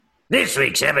This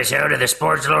week's episode of the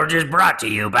Sports Lords is brought to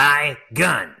you by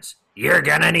Guns. You're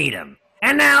gonna need 'em.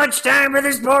 And now it's time for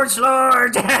the Sports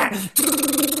Lords.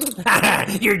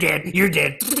 You're dead. You're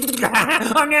dead.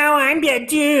 Oh no, I'm dead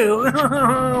too.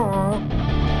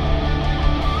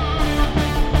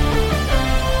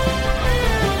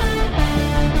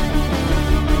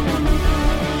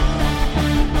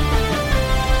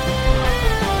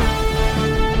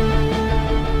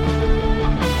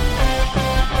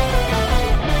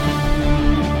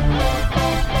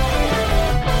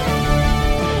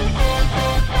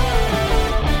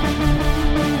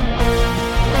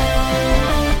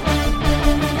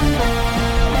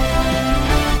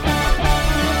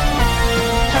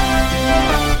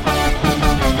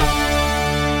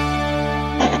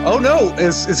 Oh no,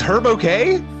 is Herb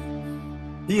okay?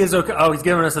 He is okay. Oh, he's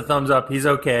giving us a thumbs up. He's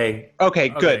okay. Okay,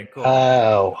 good. Cool.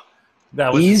 Oh,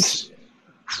 That was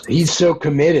he's so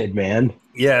committed, man.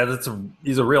 yeah.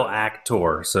 He's a real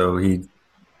actor. So he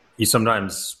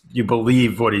sometimes you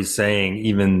believe what he's saying,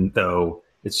 even though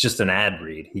it's just an ad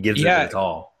read. He gives it his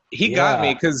all. He got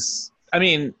me because, I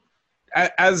mean,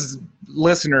 as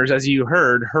listeners, as you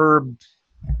heard, Herb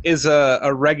is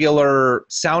a regular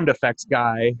sound effects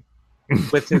guy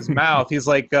with his mouth. He's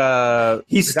like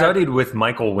He studied with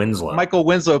Michael Winslow. Michael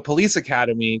Winslow Police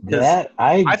Academy. That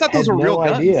I thought those had were real no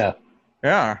guns. idea.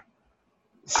 Yeah.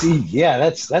 See, yeah,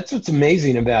 that's what's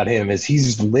amazing about him is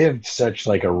he's lived such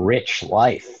like a rich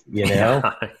life. You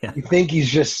know, Yeah. you think he's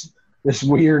just this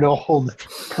weird old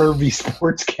pervy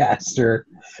sportscaster,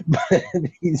 but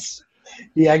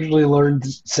he actually learned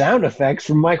sound effects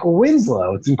from Michael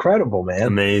Winslow. It's incredible, man.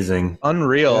 Amazing.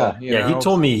 Unreal. Yeah. you Yeah, know? he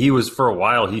told me he was for a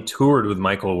while. He toured with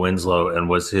Michael Winslow and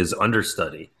was his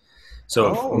understudy.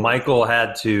 So Oh. if Michael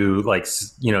had to,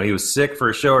 he was sick for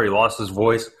a show or he lost his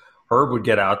voice, Herb would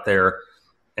get out there,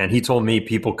 and he told me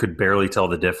people could barely tell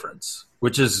the difference,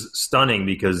 which is stunning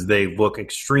because they look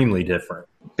extremely different.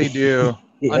 They do.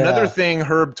 Yeah. Another thing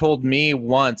Herb told me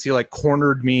once, he like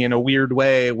cornered me in a weird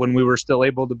way when we were still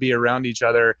able to be around each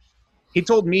other. He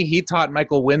told me he taught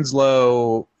Michael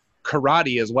Winslow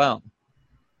karate as well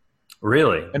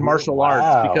Really? and martial Wow.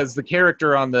 arts because the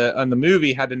character on the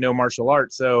movie had to know martial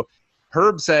arts. So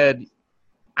Herb said,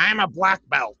 "I'm a black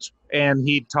belt," and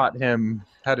he taught him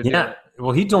how to do Yeah. it.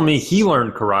 Well, he told me he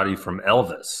learned karate from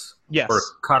Elvis. Yes. Or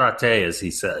karate, as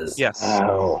he says. Yes.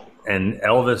 Oh, And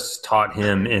Elvis taught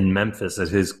him in Memphis at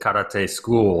his karate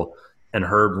school, and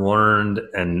Herb learned,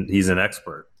 and he's an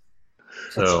expert.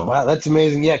 So wow, that's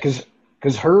amazing. Yeah,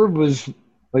 because Herb was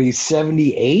he's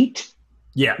 78.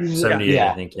 yeah, 78,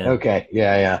 Yeah. I think. Yeah. Okay,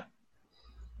 yeah.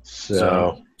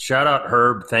 So, shout out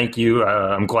Herb, thank you.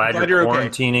 I'm glad, Glad you're you're okay.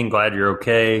 quarantining. Glad you're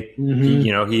okay.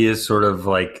 Mhm. He is sort of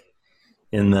like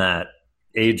in that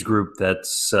age group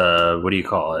that's what do you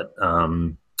call it?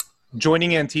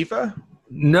 Joining Antifa?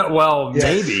 No, well, Yes,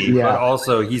 maybe, yeah. but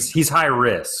also he's high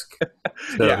risk.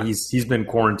 So Yeah. he's been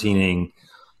quarantining.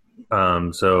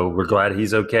 So we're glad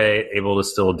he's okay, able to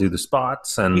still do the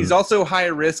spots, and He's also high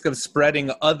risk of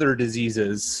spreading other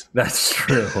diseases. that's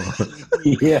true.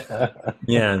 yeah.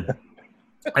 Yeah,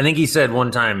 I think he said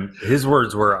one time his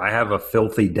words were, "I have a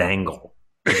filthy dangle."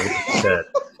 He said.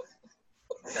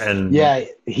 And Yeah,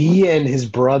 he and his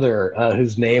brother,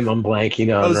 whose name I'm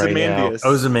blanking on right now. Ozymandias.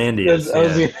 Ozymandias.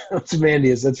 Yeah.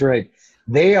 Ozymandias, that's right.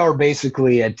 They are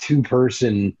basically a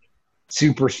two-person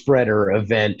super spreader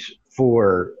event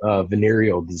for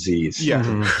venereal disease. Yeah.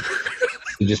 Mhm.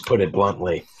 To just put it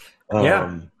bluntly.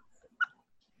 Yeah.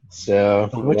 So,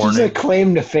 which is a Warning.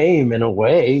 claim to fame in a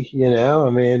way, I mean. I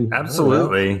don't know.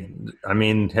 Absolutely. I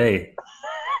mean, hey,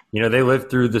 they lived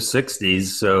through the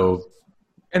 '60s, so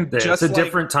And it's just a like,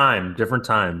 different time. Different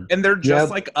time. and they're just Yep.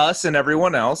 like us and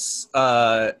everyone else.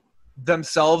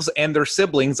 Themselves and their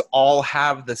siblings all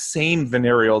have the same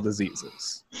venereal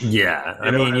diseases. Yeah, I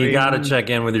You know mean, what I you got to mean? check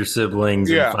in with your siblings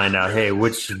Yeah. and find out, hey,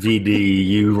 which VD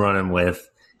you running with?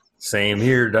 Same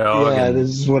here, dog. Yeah, And- this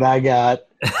is what I got.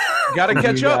 Got to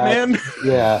catch You up, got- man.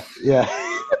 Yeah. yeah,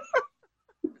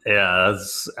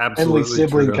 that's Friendly absolutely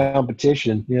sibling true.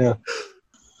 competition. Yeah.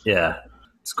 Yeah,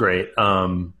 it's great.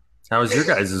 How was your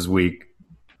guys' week?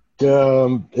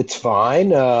 It's fine.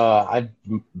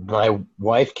 My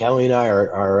wife Kelly and I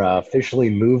are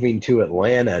officially moving to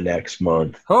Atlanta next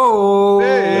month. Oh,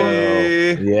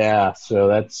 Hey. Yeah, so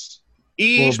that's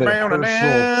Eastbound and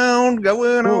personal. down,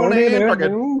 going on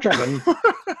and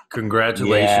fucking.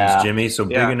 congratulations, Yeah. Jimmy. So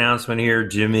big Yeah. announcement here.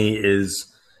 Jimmy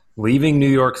is leaving New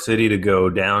York City to go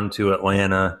down to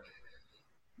Atlanta.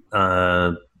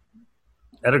 I'm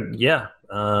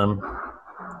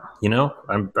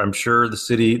sure the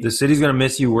city's going to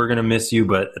miss you. We're going to miss you,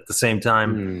 but at the same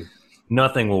time,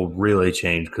 nothing will really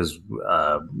change because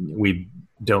we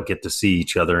don't get to see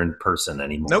each other in person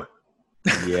anymore. Nope.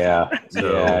 Yeah,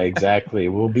 So- yeah, exactly.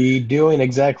 We'll be doing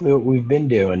exactly what we've been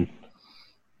doing.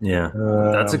 Yeah,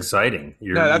 that's exciting.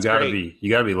 No, that's you gotta great.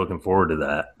 be looking forward to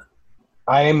that.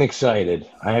 I am excited.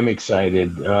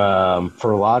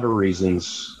 For a lot of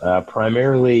reasons.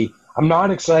 Primarily, I'm not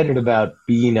excited about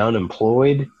being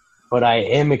unemployed, but I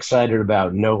am excited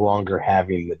about no longer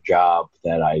having the job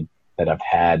that I've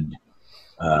had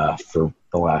for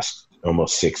the last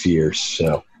almost 6 years.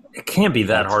 So It can't be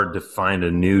that hard to find a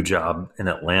new job in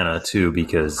Atlanta too,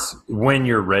 because when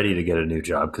you're ready to get a new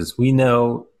job, because we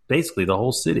know basically the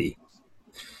whole city.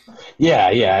 yeah,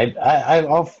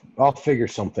 I'll figure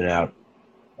something out.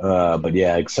 But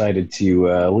yeah, excited to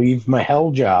leave my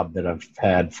hell job that I've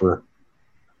had for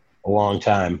a long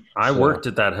time. I So, worked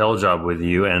at that hell job with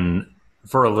you and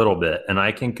for a little bit, and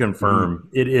I can confirm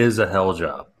it is a hell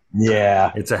job.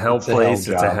 Yeah, It's a hell It's a hell place.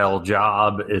 It's a job. hell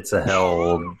job. It's a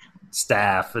hell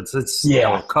staff. It's Yeah.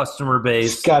 hell customer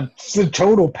it's base. the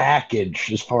total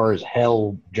package as far as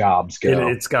hell jobs go.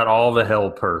 It's got all the hell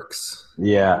perks.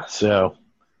 Yeah, so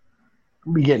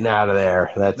we'll be getting out of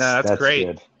there. That's great.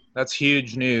 Good. That's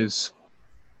huge news.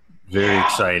 Very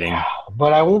exciting.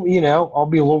 But I won't.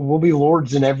 We'll be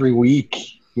lords in every week.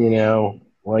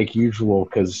 Like usual,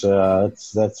 because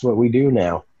that's what we do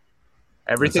now.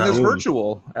 Everything That's is how-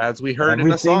 virtual, as we heard in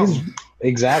the Everything song. is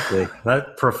exactly.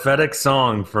 That prophetic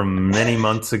song from many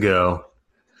months ago.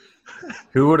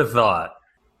 Who would have thought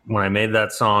when I made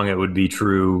that song it would be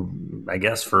true, I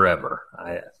guess, forever.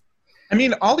 I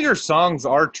mean, all your songs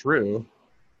are true.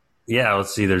 Yeah,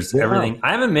 let's see. There's Yeah. everything.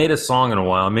 I haven't made a song in a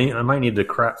while. I might need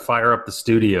to fire up the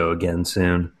studio again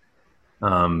soon.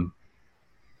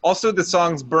 Also, the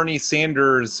songs Bernie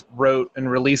Sanders wrote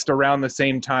and released around the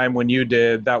same time when you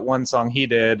did, that one song he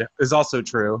did, is also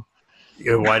true.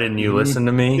 Why didn't you listen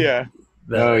to me? Yeah.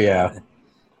 Oh yeah.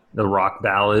 The rock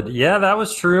ballad. Yeah, that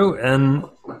was true. And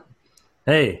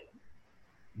hey,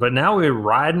 but now we're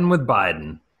riding with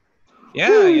Biden.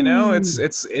 Yeah,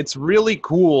 it's really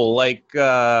cool. Like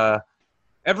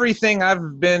everything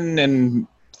I've been and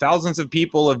thousands of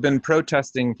people have been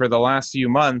protesting for the last few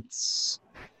months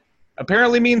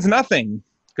apparently means nothing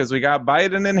because we got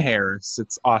Biden and Harris.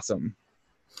 It's awesome.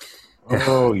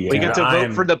 Oh yeah. We get to vote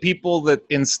I'm- for the people that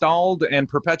installed and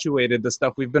perpetuated the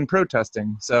stuff we've been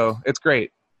protesting. So it's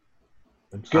great.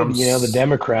 It's good. I'm The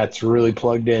Democrats really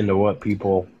plugged into what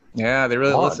people. Yeah, they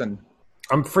really Odd. listen.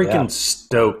 I'm freaking Yeah.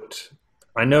 stoked.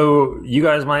 I know you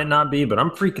guys might not be, but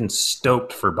I'm freaking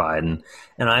stoked for Biden.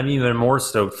 And I'm even more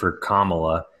stoked for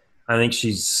Kamala. I think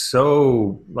she's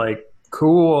so,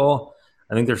 cool.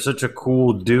 I think they're such a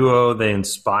cool duo. They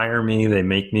inspire me. They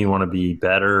make me want to be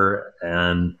better.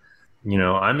 And,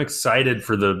 I'm excited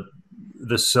for the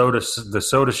soda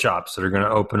shops that are going to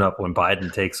open up when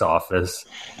Biden takes office,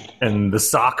 and the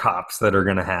sock hops that are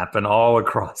going to happen all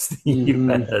across the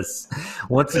Mhm. U.S.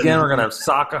 Once again, we're going to have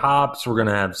sock hops. We're going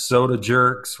to have soda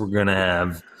jerks. We're going to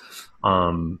have,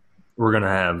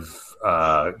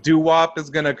 Doo-wop is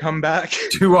going to come back.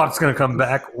 Doo-wop's going to come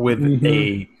back with Mhm.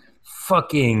 a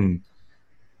fucking,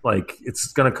 it's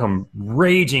going to come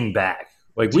raging back.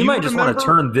 We Do you might just want remember- to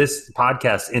turn this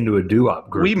podcast into a doo-wop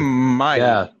group. We might.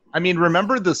 Yeah. I mean,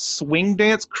 remember the swing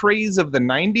dance craze of the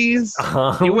 90s?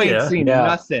 You ain't yeah. seen Yeah.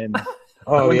 nothing.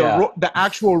 Oh When yeah. the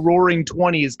actual roaring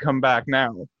 20s come back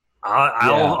now.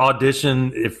 I'll Yeah.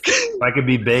 audition if I could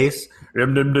be bass. Yeah.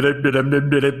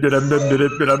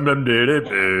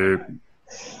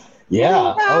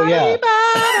 Oh yeah.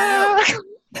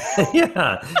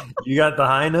 Yeah, you got the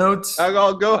high notes.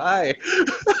 I'll go high.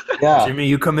 Yeah. Jimmy,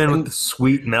 you come in with the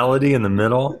sweet melody in the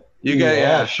middle. You got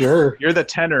yeah. Sure. You're the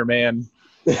tenor, man.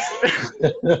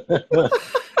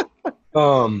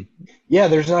 Yeah,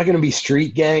 there's not going to be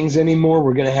street gangs anymore.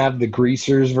 We're going to have the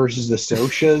greasers versus the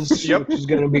socias, Yep. which is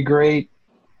going to be great.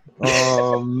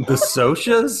 The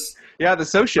socias? Yeah, the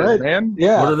socias, Right. man.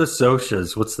 Yeah, What are the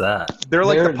socias? What's that? They're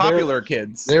like They're- the popular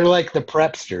kids. they're like the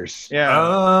prepsters. Yeah.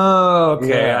 Oh,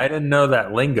 okay. Yeah. I didn't know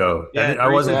that lingo. Yeah, I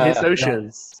wasn't yeah. hip.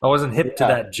 socias. I wasn't hip to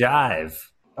Yeah. that jive,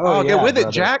 Oh, get yeah, with it,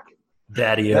 brother. Jack.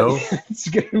 Daddy-o. It's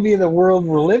going to be the world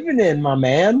we're living in, my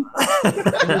man.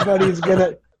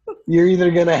 You're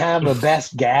either going to have a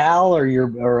best gal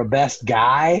or a best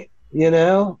guy,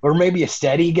 or maybe a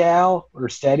steady gal or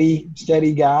steady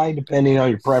guy, depending on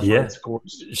your preference, Yeah. of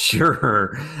course.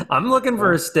 Sure. I'm looking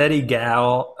for a steady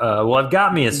gal. Well, I've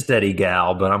got me a steady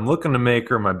gal, but I'm looking to make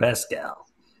her my best gal.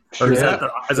 Or is Sure.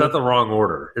 that the wrong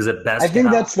order? Is it best I think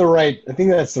gal? that's the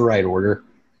right order.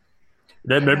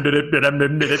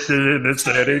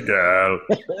 Steady gal.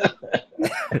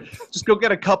 Just go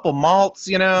get a couple malts,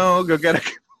 go get a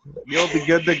You'll be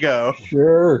good to go.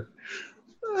 Sure.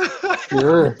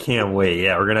 Sure. Can't wait.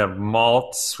 Yeah, we're gonna have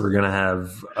malts. We're gonna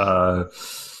have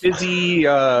Fizzy,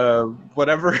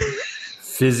 whatever.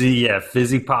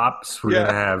 fizzy pops. We're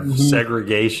gonna have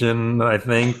segregation. I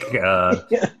think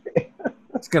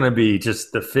it's gonna be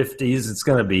just the 50s. It's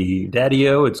gonna be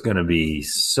Daddy-O. It's gonna be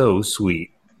so sweet.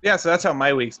 Yeah, so that's how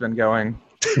my week's been going.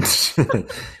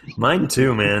 Mine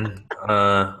too, man.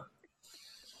 I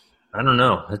don't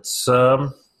know. It's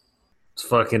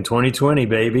fucking 2020,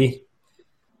 baby.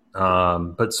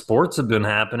 But sports have been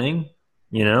happening,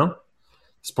 you know?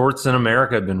 Sports in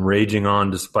America have been raging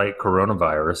on despite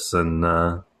coronavirus,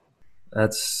 and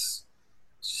that's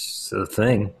just a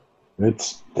thing.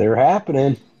 They're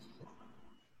happening.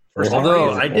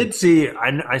 Although I did see,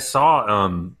 I saw,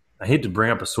 I hate to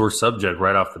bring up a sore subject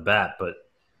right off the bat, but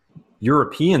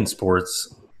European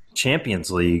sports, Champions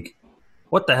League,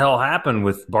 what the hell happened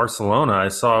with Barcelona? I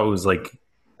saw it was like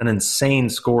an insane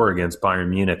score against Bayern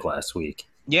Munich last week.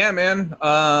 Yeah, man.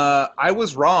 I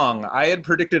was wrong. I had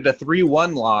predicted a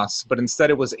 3-1 loss, but instead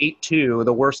it was 8-2,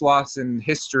 the worst loss in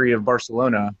history of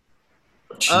Barcelona.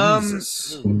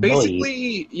 Jesus.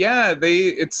 Basically, yeah,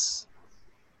 it's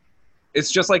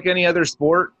just like any other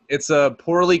sport. It's a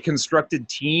poorly constructed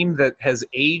team that has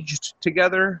aged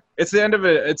together. It's the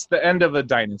end of a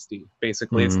dynasty,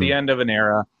 basically. It's the end of an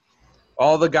era.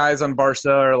 All the guys on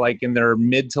Barca are like in their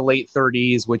mid to late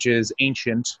 30s, which is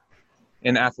ancient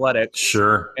in athletics.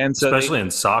 Sure. And so especially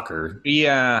in soccer.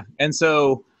 Yeah. And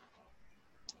so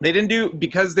they didn't do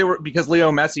because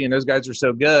Leo Messi and those guys are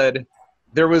so good,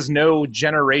 there was no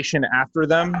generation after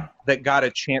them that got a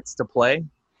chance to play.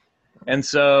 And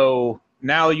so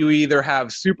now you either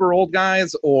have super old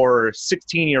guys or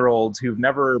 16-year-olds who've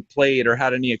never played or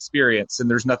had any experience, and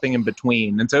there's nothing in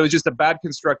between. And so it was just a bad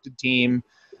constructed team,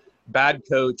 bad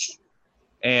coach,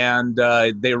 and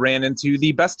they ran into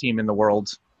the best team in the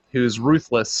world, who's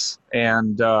ruthless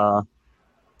and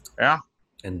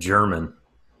And German.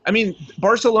 I mean,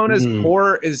 Barcelona's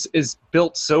core is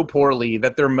built so poorly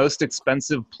that their most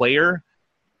expensive player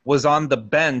was on the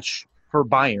bench for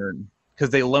Bayern because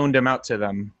they loaned him out to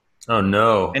them. Oh,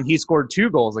 no. And he scored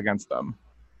 2 goals against them.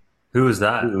 Who is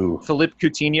that? Filipe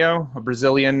Coutinho, a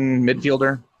Brazilian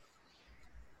midfielder.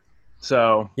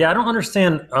 So yeah, I don't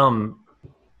understand how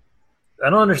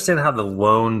the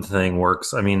loan thing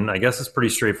works. I mean, I guess it's pretty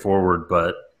straightforward,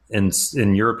 but in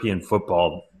European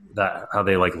football, that how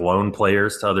they like loan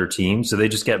players to other teams, so they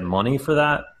just get money for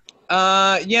that?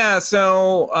 Yeah,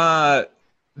 so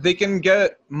they can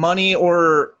get money,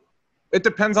 or it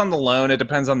depends on the loan, it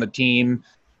depends on the team,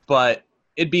 but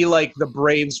it'd be like the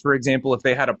Braves, for example, if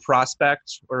they had a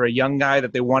prospect or a young guy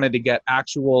that they wanted to get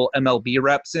actual MLB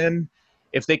reps in,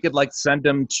 if they could like send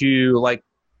them to like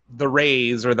the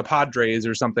Rays or the Padres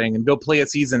or something and go play a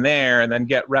season there and then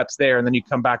get reps there, and then you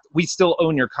come back, we still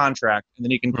own your contract, and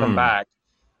then you can come back.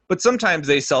 But sometimes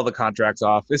they sell the contracts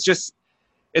off. It's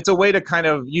a way to kind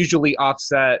of usually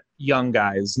offset young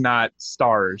guys, not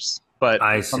stars. But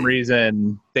for some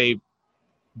reason, they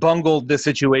bungled the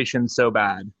situation so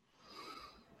bad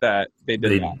that they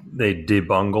did that. They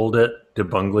debungled it?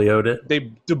 Debunglioed it?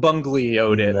 They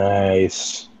debunglioed it.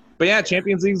 Nice. But yeah,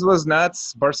 Champions League was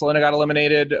nuts. Barcelona got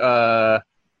eliminated.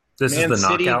 This is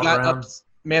the knockout round?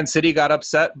 Man City got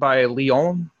upset by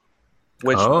Lyon,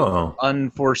 which was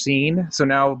unforeseen. So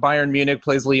now Bayern Munich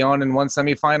plays Lyon in one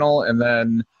semifinal, and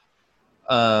then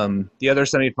the other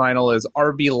semifinal is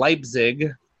RB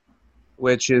Leipzig,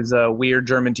 which is a weird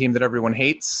German team that everyone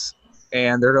hates,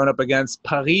 and they're going up against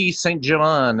Paris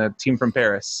Saint-Germain, a team from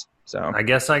Paris. So I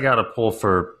guess I got to pull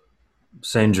for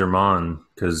Saint-Germain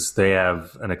because they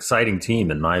have an exciting team,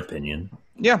 in my opinion.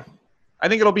 Yeah, I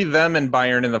think it'll be them and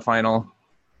Bayern in the final.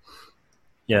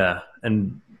 Yeah,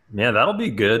 and yeah, that'll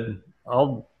be good.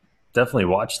 I'll definitely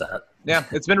watch that. Yeah,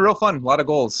 it's been real fun. A lot of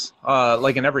goals,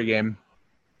 like in every game.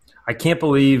 I can't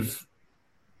believe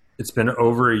it's been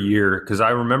over a year because I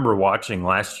remember watching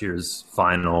last year's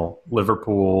final,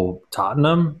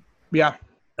 Liverpool-Tottenham. Yeah.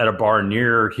 At a bar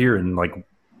near here in like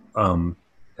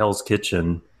Hell's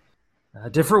Kitchen. A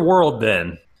different world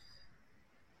then.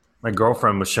 My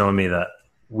girlfriend was showing me that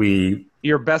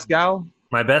Your best gal?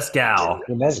 My best gal.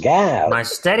 Your best gal. My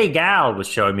steady gal was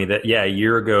showing me that, yeah,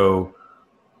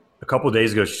 a couple of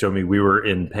days ago, she showed me we were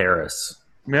in Paris.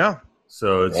 Yeah.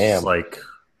 So it's just like,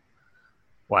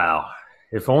 wow.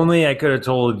 If only I could have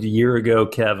told a year ago,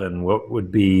 Kevin, what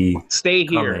would be Stay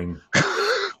coming.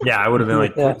 Yeah, I would have been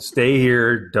like, stay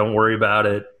here. Don't worry about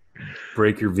it.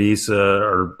 Break your visa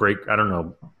or break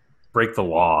the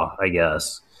law, I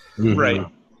guess. Right.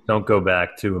 Don't go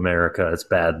back to America. It's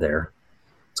bad there.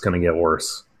 It's going to get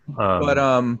worse.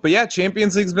 But yeah,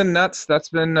 Champions League's been nuts. That's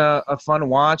been a fun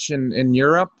watch in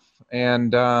Europe,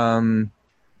 and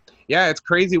yeah, it's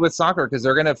crazy with soccer because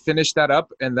they're gonna finish that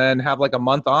up and then have like a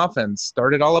month off and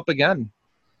start it all up again.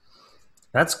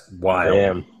 That's wild.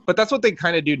 Damn. But that's what they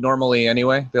kind of do normally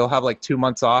anyway. They'll have like 2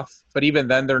 months off, but even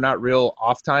then they're not real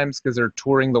off times because they're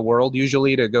touring the world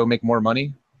usually to go make more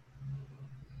money.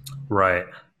 Right.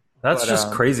 That's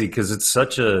just crazy because it's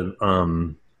such a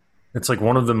it's like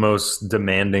one of the most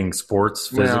demanding sports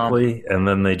physically, and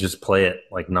then they just play it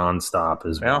like nonstop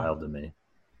is wild to me.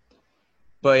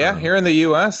 But yeah, here in the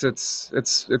U.S., it's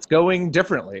going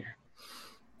differently.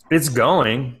 It's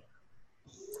going.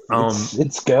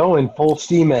 It's going full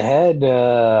steam ahead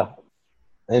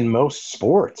in most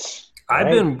sports.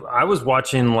 Right? I was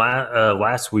watching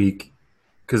last week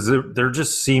because there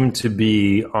just seemed to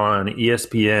be on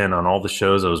ESPN on all the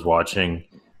shows I was watching,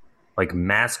 like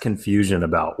mass confusion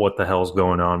about what the hell's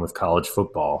going on with college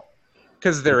football.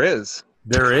 Because there is,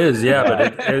 yeah,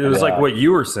 but it was like what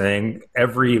you were saying.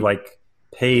 Every like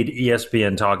paid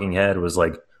ESPN talking head was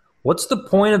like, "What's the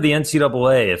point of the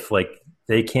NCAA if like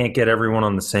they can't get everyone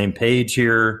on the same page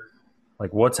here?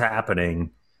 Like, what's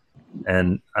happening?"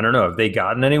 And I don't know, have they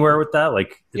gotten anywhere with that?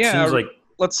 Like, it seems like.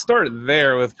 Let's start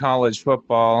there with college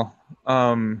football.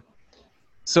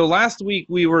 So last week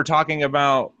we were talking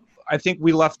about, I think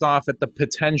we left off at the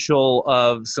potential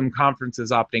of some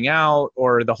conferences opting out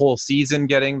or the whole season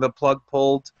getting the plug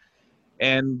pulled.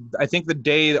 And I think the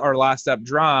day our last step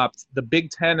dropped, the Big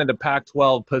Ten and the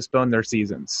Pac-12 postponed their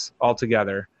seasons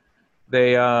altogether.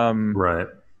 They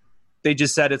they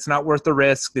just said it's not worth the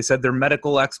risk. They said their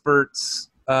medical experts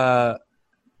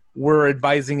were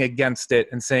advising against it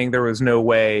and saying there was no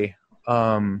way.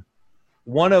 One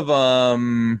of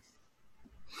them,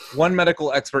 one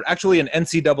medical expert, actually an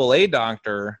NCAA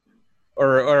doctor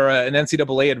or an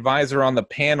NCAA advisor on the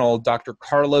panel, Dr.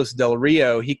 Carlos Del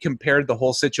Rio, he compared the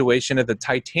whole situation to the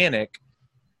Titanic.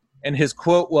 And his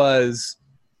quote was,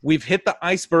 "We've hit the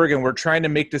iceberg and we're trying to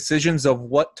make decisions of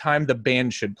what time the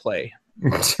band should play."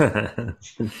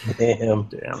 Damn,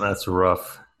 that's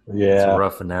rough. Yeah, it's a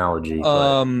rough analogy.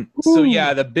 So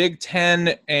yeah, the Big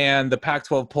Ten and the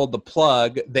Pac-12 pulled the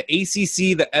plug. The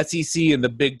ACC, the SEC, and the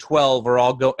Big 12 are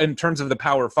all in terms of the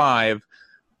Power Five,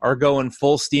 are going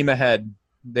full steam ahead.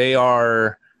 They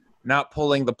are not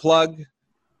pulling the plug.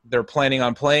 They're planning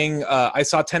on playing. I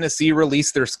saw Tennessee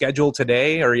release their schedule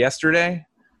today or yesterday.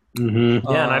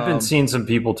 Mm-hmm. Yeah, and I've been seeing some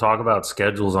people talk about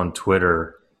schedules on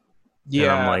Twitter.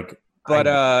 Yeah, and I'm like, but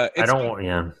I don't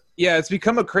want. Yeah, it's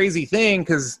become a crazy thing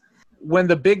because when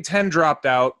the Big Ten dropped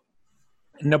out,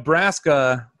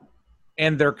 Nebraska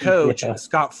and their coach,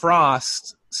 Scott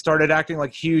Frost, started acting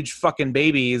like huge fucking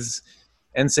babies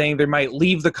and saying they might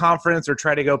leave the conference or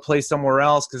try to go play somewhere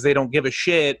else because they don't give a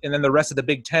shit. And then the rest of the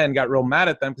Big Ten got real mad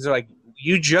at them because they're like,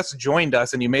 you just joined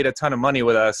us and you made a ton of money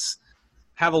with us.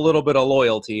 Have a little bit of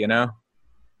loyalty, you know?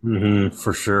 Mm-hmm,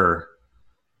 for sure.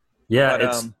 Yeah,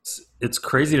 but, it's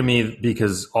crazy to me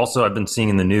because also I've been seeing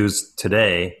in the news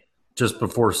today, just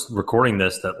before recording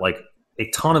this, that like a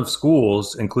ton of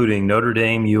schools, including Notre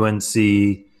Dame, UNC,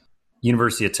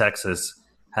 University of Texas,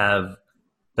 have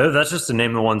 – that's just to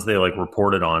name the ones they like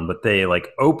reported on, but they like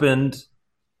opened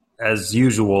as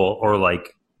usual or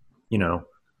like, you know,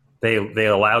 they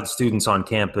allowed students on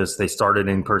campus. They started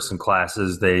in-person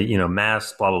classes. They, you know,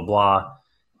 masks, blah, blah, blah.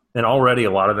 And already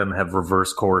a lot of them have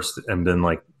reverse coursed and been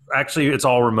like, actually, it's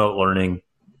all remote learning.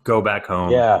 Go back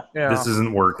home. Yeah. This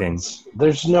isn't working.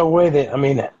 There's no way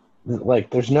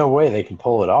there's no way they can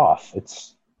pull it off.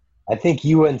 I think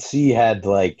UNC had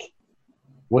like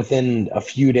within a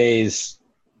few days,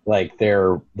 like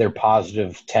their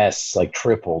positive tests like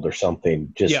tripled or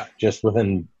something. Just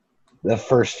within the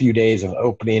first few days of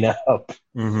opening up.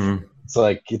 Mm-hmm. It's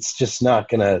like it's just not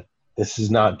gonna. This is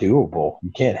not doable.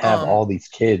 You can't have all these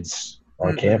kids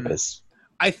on campus.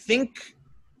 I think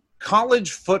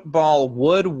college football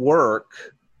would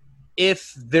work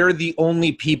if they're the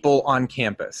only people on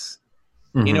campus.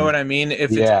 Mm-hmm. You know what I mean?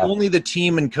 If it's only the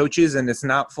team and coaches and it's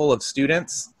not full of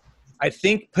students, I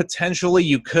think potentially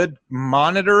you could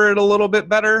monitor it a little bit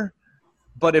better.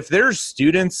 But if there's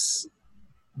students,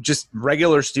 just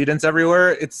regular students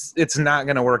everywhere, it's not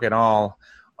going to work at all.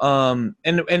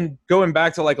 And going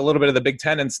back to like a little bit of the Big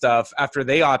Ten and stuff, after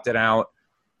they opted out,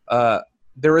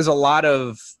 there was a lot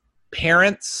of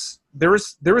parents. There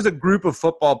was a group of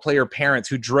football player parents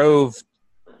who drove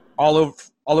all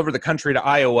over the country to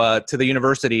Iowa to the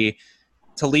university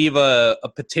to leave a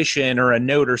petition or a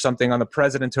note or something on the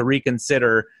president to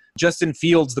reconsider. Justin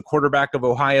Fields, the quarterback of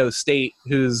Ohio State,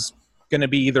 who's going to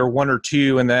be either 1 or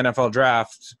 2 in the NFL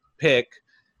draft pick,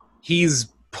 he's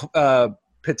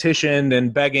petitioned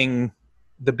and begging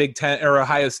the Big Ten or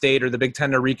Ohio State or the Big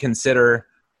Ten to reconsider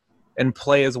and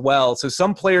play as well. So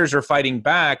some players are fighting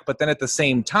back, but then at the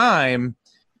same time,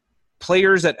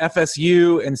 players at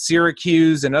FSU and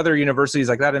Syracuse and other universities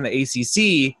like that in the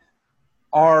ACC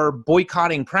are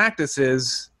boycotting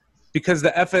practices because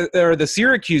the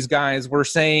Syracuse guys were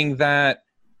saying that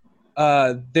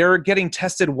they're getting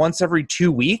tested once every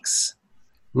 2 weeks.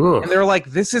 Ugh. And they're like,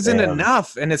 this isn't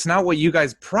enough, and it's not what you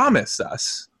guys promised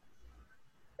us.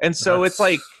 And so it's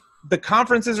like the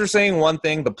conferences are saying one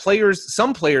thing,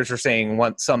 some players are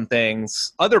saying some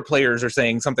things, other players are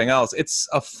saying something else. It's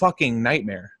a fucking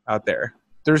nightmare out there.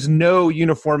 There's no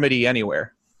uniformity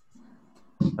anywhere.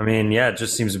 I mean, yeah, it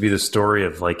just seems to be the story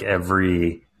of like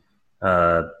every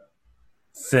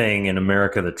thing in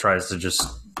America that tries to just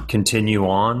continue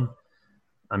on.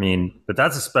 I mean, but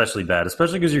that's especially bad,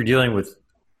 especially because you're dealing with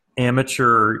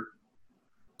amateur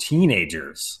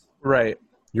teenagers. Right.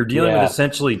 You're dealing with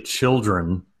essentially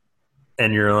children,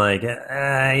 and you're like,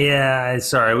 yeah,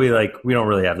 sorry, we don't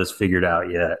really have this figured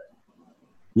out yet.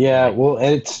 Yeah, well,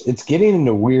 and it's getting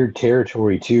into weird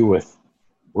territory too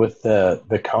with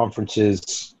the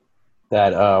conferences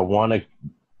that want to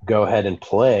go ahead and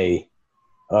play.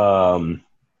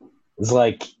 It's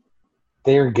like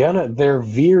they're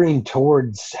veering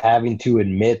towards having to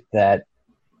admit that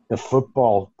the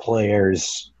football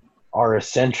players are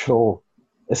essential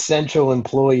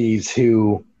employees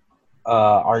who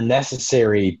are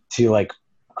necessary to like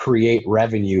create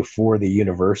revenue for the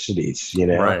universities, you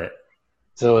know? Right.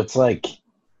 So it's like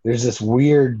there's this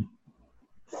weird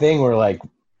thing where like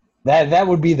that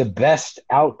would be the best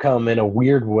outcome in a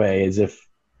weird way, is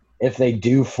if they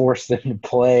do force them to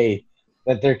play,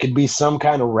 that there could be some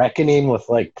kind of reckoning with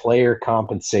like player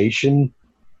compensation,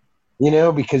 you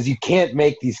know, because you can't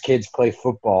make these kids play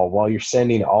football while you're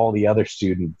sending all the other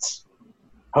students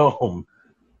home,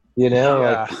 you know,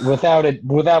 like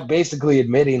without basically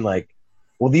admitting like,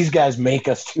 well, these guys make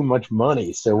us too much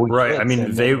money, so we right. can't I mean,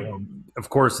 send they, them home. of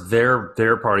course,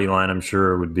 their party line, I'm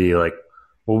sure, would be like,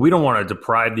 well, we don't want to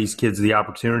deprive these kids the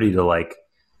opportunity to like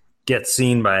get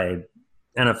seen by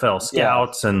NFL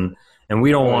scouts, and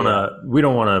we don't want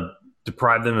to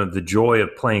deprive them of the joy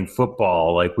of playing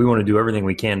football. Like, we want to do everything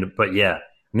we can to, but yeah,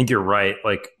 I think you're right.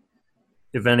 Like,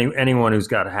 if anyone who's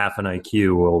got half an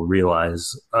IQ will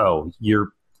realize, oh,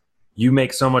 you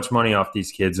make so much money off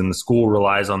these kids, and the school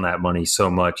relies on that money so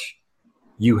much,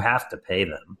 you have to pay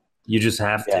them. You just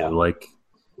have to. Like,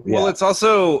 well, it's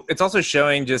also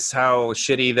showing just how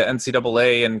shitty the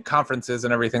NCAA and conferences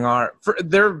and everything are.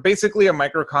 They're basically a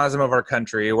microcosm of our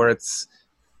country, where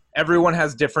everyone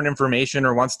has different information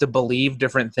or wants to believe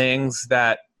different things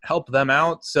that help them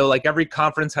out. So, like, every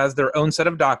conference has their own set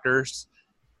of doctors.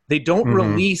 They don't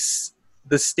release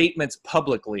the statements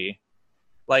publicly.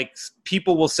 Like,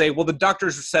 people will say, well, the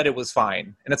doctors said it was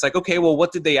fine. And it's like, okay, well,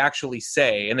 what did they actually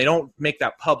say? And they don't make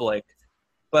that public.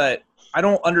 But I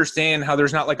don't understand how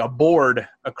there's not like a board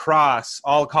across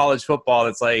all college football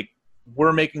that's like,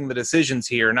 we're making the decisions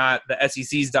here, not the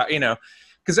SEC's, you know,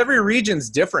 because every region's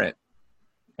different.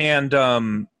 And,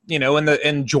 you know,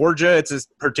 in Georgia, it's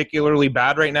particularly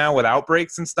bad right now with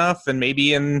outbreaks and stuff. And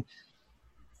maybe in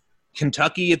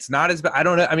Kentucky, it's not as bad. I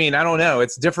don't know. I mean, I don't know.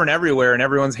 It's different everywhere, and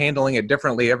everyone's handling it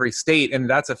differently every state, and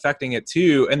that's affecting it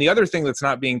too. And the other thing that's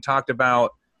not being talked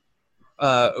about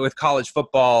with college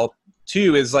football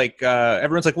too is like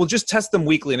everyone's like, well, just test them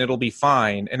weekly and it'll be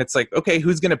fine. And it's like, okay,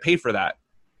 who's going to pay for that?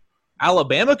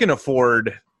 Alabama can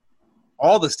afford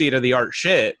all the state-of-the-art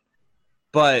shit,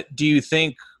 but do you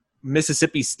think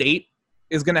Mississippi State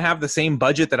is going to have the same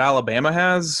budget that Alabama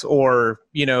has? Or,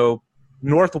 you know,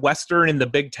 Northwestern in the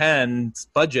Big Ten's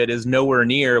budget is nowhere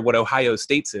near what Ohio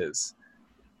State's is,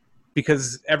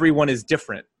 because everyone is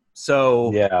different.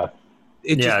 So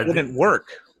it just wouldn't work.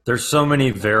 There's so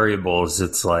many variables.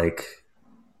 It's like,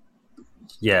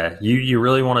 yeah, you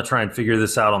really want to try and figure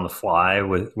this out on the fly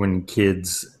when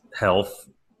kids' health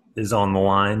is on the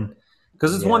line.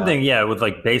 Because it's one thing, with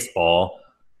like baseball,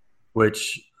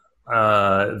 which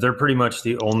they're pretty much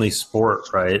the only sport,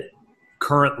 right,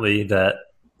 currently that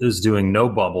is doing no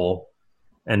bubble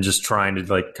and just trying to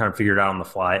like kind of figure it out on the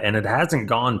fly. And it hasn't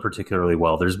gone particularly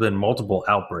well. There's been multiple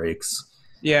outbreaks.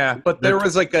 Yeah, but there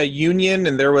was like a union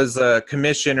and there was a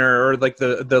commissioner, or like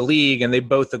the league, and they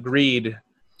both agreed.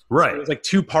 Right. So it was like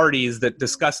two parties that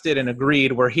discussed it and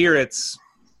agreed, where here it's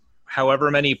however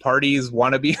many parties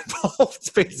want to be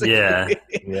involved, basically.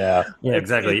 Yeah,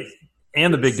 exactly.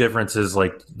 And the big difference is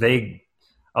like they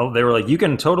were like, you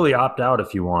can totally opt out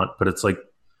if you want, but it's like,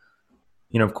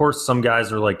 you know, of course some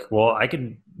guys are like, well, I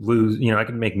could lose, you know, I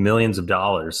could make millions of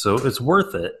dollars, so it's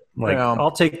worth it. Like,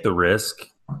 I'll take the risk.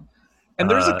 And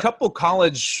there's a couple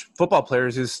college football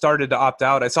players who started to opt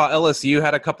out. I saw LSU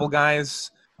had a couple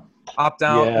guys opt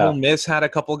out. Yeah. Ole Miss had a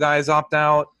couple guys opt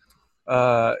out.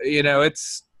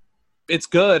 It's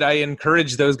good. I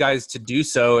encourage those guys to do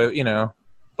so,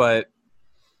 but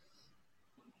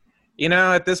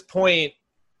at this point,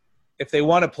 if they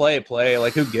want to play,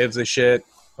 like, who gives a shit?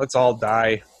 Let's all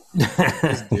die.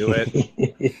 Just do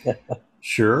it.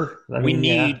 Sure. We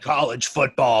need college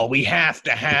football. We have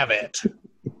to have it.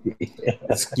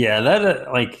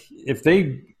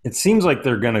 It seems like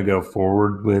they're going to go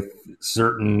forward with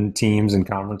certain teams and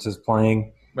conferences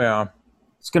playing. Yeah.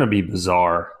 It's going to be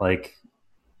bizarre. Like,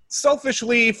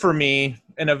 selfishly for me,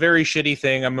 and a very shitty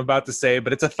thing I'm about to say,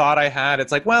 but it's a thought I had.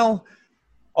 It's like, well,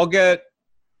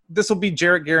 this will be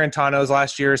Jarrett Garantano's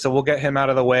last year, so we'll get him out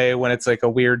of the way when it's like a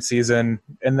weird season,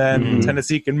 and then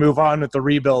Tennessee can move on with the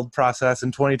rebuild process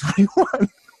in 2021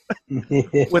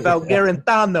 without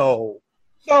Garantano.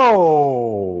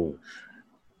 Oh,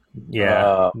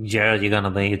 Yeah, Jared,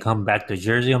 you come back to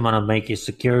Jersey. I'm gonna make you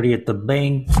security at the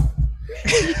bank.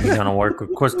 You're gonna work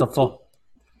with Christopher.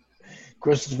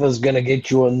 Christopher's gonna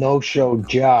get you a no-show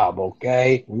job,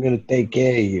 okay? We're gonna take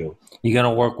care of you. You're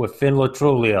gonna work with Finn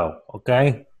Latrulio,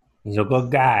 okay? He's a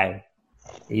good guy.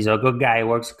 He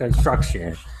works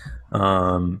construction.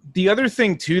 The other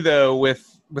thing too, though, with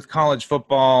college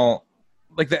football,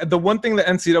 like the one thing the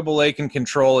NCAA can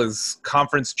control is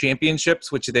conference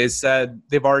championships, which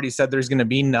they've already said there's going to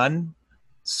be none.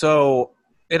 So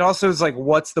it also is like,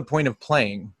 what's the point of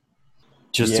playing?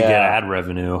 Just to get ad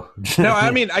revenue. No,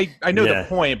 I mean, I know the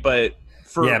point, but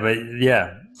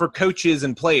for coaches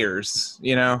and players,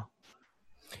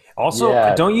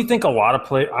 Also, don't you think a lot of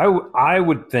I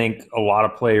would think a lot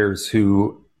of players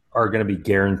who are going to be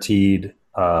guaranteed,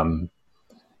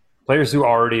 players who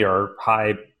already are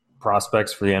high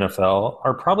prospects for the NFL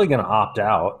are probably going to opt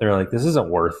out. They're like, this isn't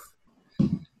worth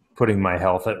putting my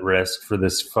health at risk for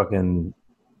this fucking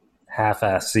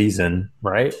half-ass season,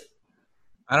 right?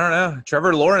 I don't know.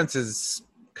 Trevor Lawrence has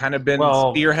kind of been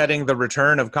spearheading the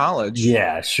return of college.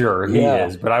 Yeah, sure, he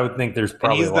is. But I would think there's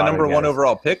probably and he's the number one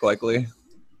overall pick, likely.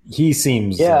 He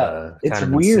seems kind it's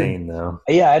of weird. insane, though.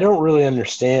 Yeah, I don't really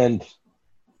understand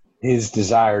his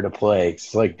desire to play.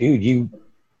 It's like, dude,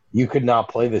 you could not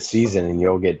play this season and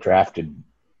you'll get drafted.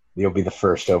 You'll be the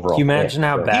first overall. Can you imagine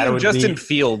how bad it would Justin be?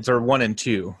 Fields are 1 and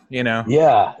 2,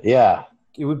 Yeah.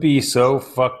 It would be so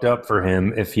fucked up for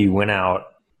him if he went out,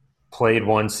 played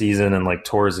one season and like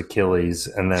tore his Achilles,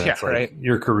 and then it's like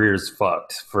your career's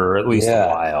fucked for at least a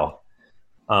while.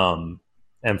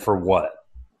 And for what?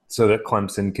 So that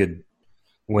Clemson could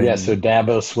win. Yeah, so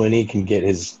Dabo Swinney can get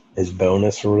his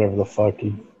bonus or whatever the fuck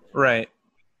Right.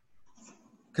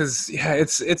 Because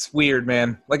it's weird,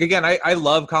 man. Like, again, I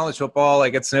love college football.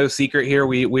 Like, it's no secret here.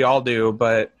 We all do,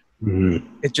 but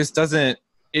it just doesn't.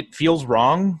 It feels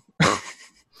wrong.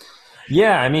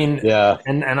 Yeah, I mean, Yeah.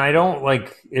 and I don't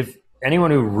like if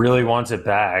anyone who really wants it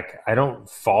back, I don't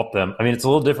fault them. I mean, it's a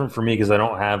little different for me because I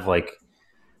don't have like,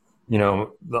 the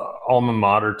alma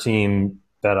mater team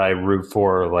that I root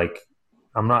for. Like,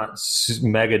 I'm not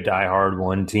mega diehard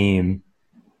one team.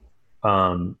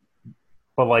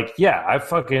 But like, yeah, I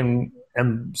fucking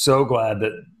am so glad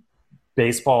that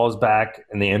baseball is back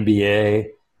and the NBA,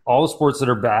 all the sports that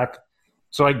are back.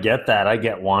 So I get that. I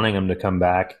get wanting them to come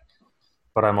back.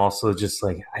 But I'm also just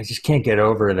like, I just can't get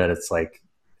over that it's like,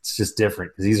 it's just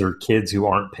different because these are kids who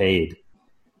aren't paid.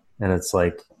 And it's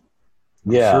like,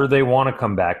 sure, they want to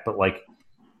come back, but like,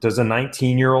 does a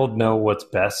 19-year-old know what's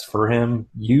best for him?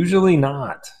 Usually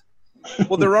not.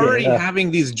 Well, they're already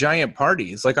having these giant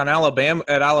parties. Like at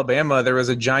Alabama, there was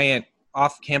a giant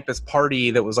off-campus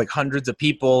party that was like hundreds of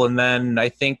people, and then I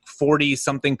think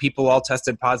 40-something people all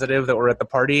tested positive that were at the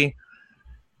party.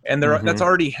 And that's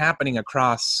already happening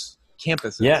across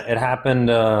campuses. Yeah, it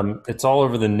happened. It's all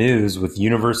over the news with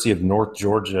University of North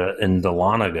Georgia in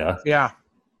Dahlonega. Yeah.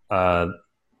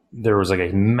 There was like a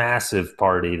massive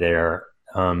party there,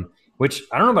 which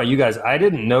I don't know about you guys. I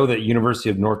didn't know that University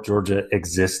of North Georgia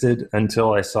existed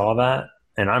until I saw that.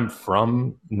 And I'm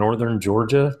from northern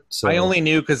Georgia. So I only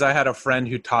knew because I had a friend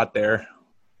who taught there.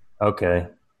 Okay.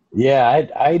 Yeah,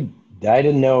 I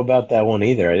didn't know about that one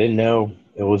either. I didn't know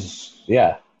it was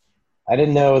I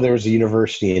didn't know there was a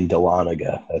university in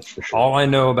Dahlonega, that's for sure. All I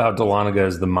know about Dahlonega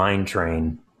is the mine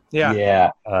train. Yeah.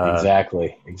 Yeah,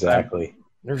 exactly.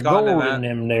 There's gold in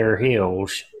them there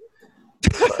hills.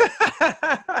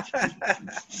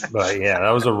 But yeah,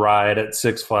 that was a ride at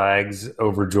Six Flags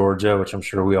over Georgia, which I'm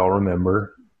sure we all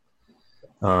remember.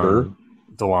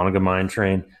 Dahlonega mine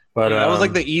train. But that was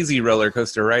like the easy roller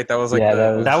coaster, right? That was like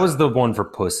that was the one for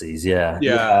pussies. Yeah.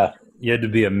 Yeah. You had to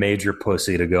be a major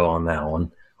pussy to go on that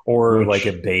one. or like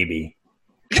a baby.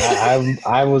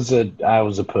 I was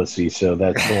a pussy, so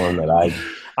that's the one that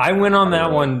I went on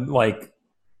that one like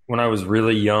when I was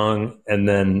really young, and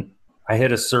then I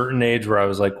hit a certain age where I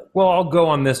was like, well, I'll go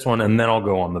on this one, and then I'll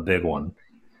go on the big one.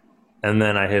 And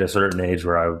then I hit a certain age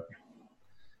where I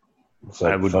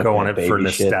would go on it for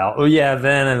nostalgia. Oh, yeah,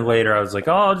 then and later I was like,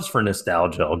 oh, just for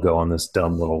nostalgia, I'll go on this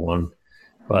dumb little one.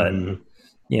 But,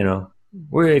 you know,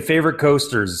 favorite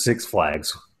coasters, Six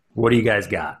Flags. What do you guys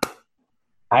got?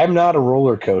 I'm not a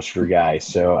roller coaster guy,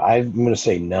 so I'm going to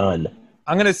say none.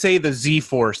 I'm going to say the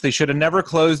Z-Force. They should have never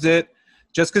closed it.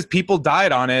 Just because people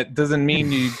died on it doesn't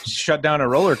mean you shut down a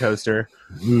roller coaster.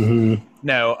 Mm-hmm.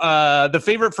 No. The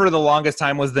favorite for the longest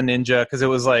time was the Ninja, because it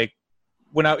was like,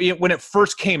 when it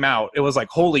first came out, it was like,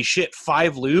 holy shit,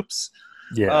 5 loops.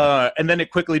 Yeah. And then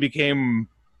it quickly became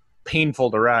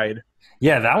painful to ride.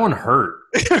 Yeah, that one hurt.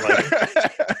 Like,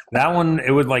 that one,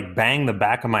 it would like bang the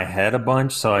back of my head a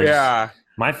bunch. So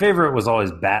my favorite was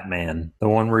always Batman, the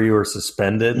one where you were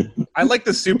suspended. I like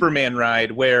the Superman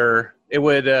ride where it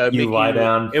would make you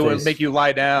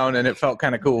lie down, and it felt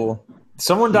kind of cool.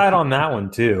 Someone died on that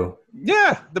one too.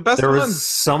 Yeah, the best one. There was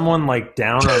someone like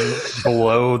down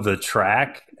below the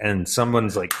track, and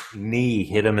someone's like knee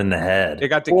hit him in the head. They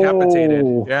got decapitated.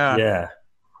 Oh. Yeah.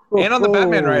 And on the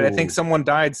Batman ride, I think someone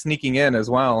died sneaking in as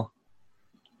well.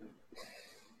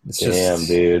 Damn,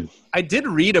 dude. I did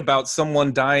read about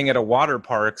someone dying at a water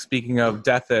park. Speaking of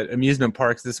death at amusement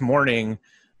parks this morning,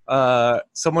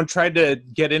 someone tried to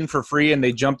get in for free and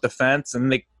they jumped the fence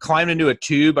and they climbed into a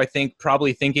tube, I think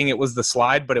probably thinking it was the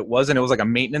slide, but it wasn't. It was like a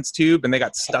maintenance tube, and they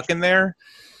got stuck in there.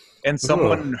 And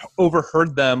someone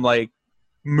overheard them like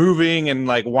moving and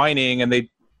like whining, and they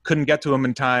couldn't get to them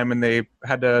in time, and they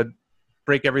had to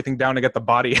break everything down to get the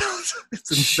body out.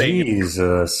 It's insane.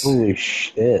 Jesus. Holy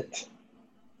shit.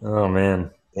 Oh, man.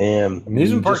 Damn.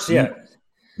 Amusement parks, yeah.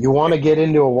 You want to get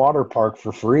into a water park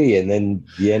for free, and then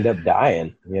you end up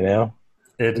dying, you know?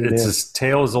 It's a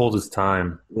tale as old as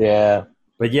time. Yeah.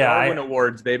 But yeah, Darwin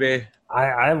Awards, baby.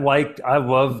 I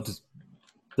loved,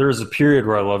 there was a period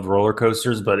where I loved roller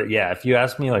coasters, but yeah, if you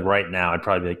ask me like right now, I'd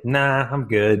probably be like, nah, I'm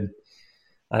good.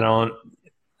 I don't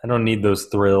need those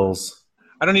thrills.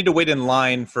 I don't need to wait in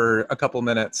line for a couple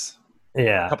minutes.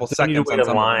 Yeah. A couple I seconds. need to wait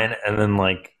in line, and then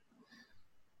like,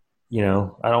 you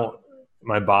know,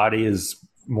 my body is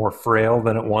more frail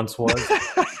than it once was.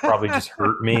 Probably just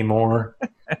hurt me more.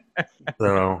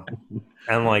 So,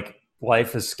 and like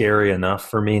life is scary enough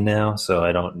for me now, so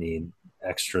I don't need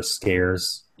extra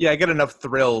scares. Yeah, I get enough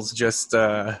thrills just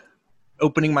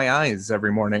opening my eyes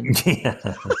every morning.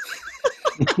 Yeah.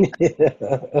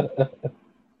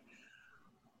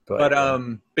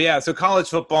 But yeah, so college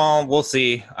football, we'll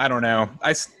see. I don't know.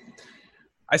 I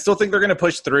still think they're going to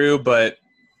push through, but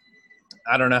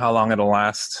I don't know how long it'll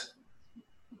last.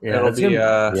 Yeah, it's going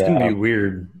to be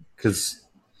weird because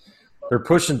they're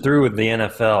pushing through with the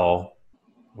NFL,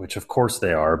 which of course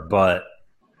they are, but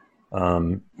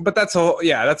that's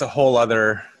a whole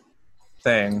other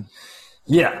thing.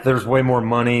 Yeah, there's way more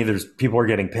money. There's people are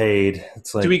getting paid.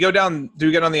 It's like, do we get on the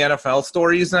NFL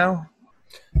stories now?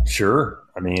 Sure.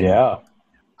 I mean, yeah.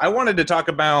 I wanted to talk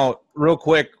about real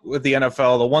quick with the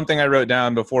NFL. The one thing I wrote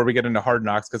down before we get into Hard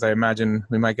Knocks, because I imagine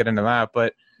we might get into that,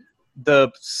 but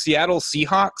the Seattle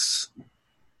Seahawks,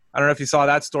 I don't know if you saw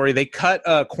that story. They cut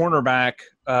a cornerback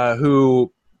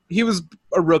who he was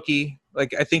a rookie.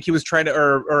 Like I think he was trying to,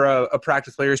 or a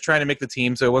practice player, he was trying to make the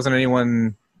team, so it wasn't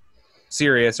anyone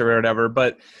serious or whatever.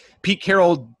 But Pete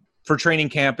Carroll for training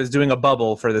camp is doing a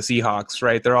bubble for the Seahawks,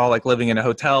 right? They're all like living in a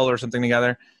hotel or something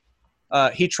together.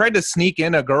 He tried to sneak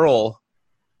in a girl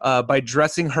by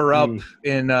dressing her up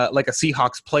in like a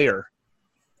Seahawks player.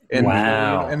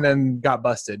 And then got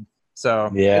busted.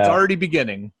 So it's already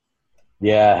beginning.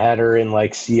 Yeah, had her in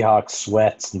like Seahawks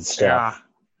sweats and stuff. Yeah.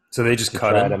 So they just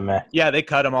cut him? Yeah, they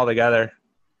cut him all together.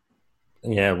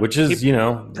 Yeah, which is,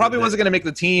 probably wasn't going to make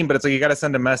the team, but it's like you got to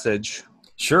send a message.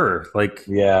 Sure. Like,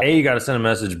 A, you got to send a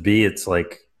message. B, it's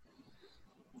like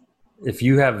if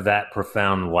you have that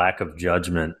profound lack of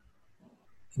judgment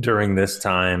during this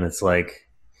time, it's like,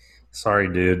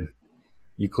 sorry, dude.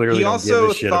 You clearly don't give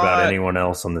a shit about anyone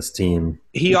else on this team.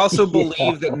 He also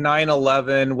believed that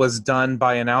 9/11 was done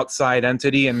by an outside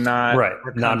entity and not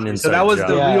not an inside So that was job.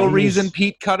 the real reason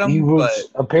Pete cut him.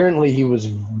 Apparently he was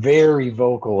very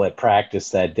vocal at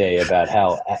practice that day about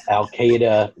how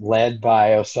Al-Qaeda, led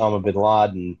by Osama bin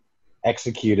Laden,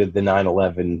 executed the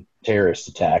 9/11 terrorist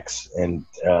attacks. And,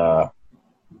 I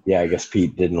guess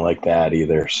Pete didn't like that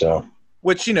either, so...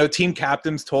 Which, team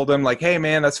captains told him, like, hey,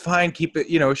 man, that's fine. Keep it,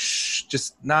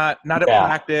 just not at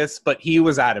practice. But he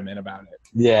was adamant about it.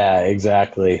 Yeah,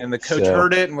 exactly. And the coach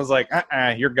heard it and was like,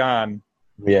 you're gone.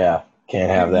 Yeah, can't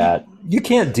have that. You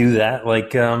can't do that.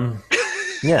 Like,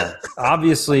 yeah,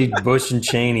 obviously Bush and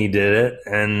Cheney did it.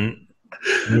 And,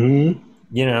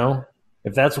 you know,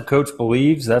 if that's what coach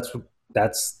believes, that's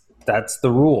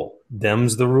the rule.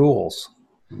 Them's the rules.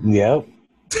 Yep.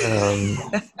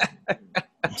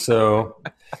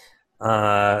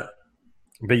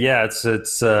 But yeah,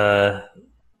 it's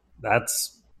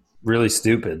that's really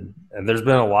stupid. And there's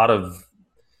been a lot of.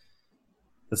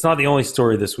 It's not the only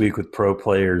story this week with pro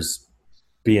players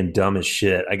being dumb as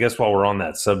shit. I guess while we're on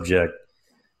that subject,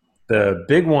 the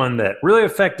big one that really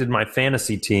affected my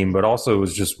fantasy team, but also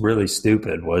was just really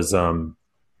stupid, was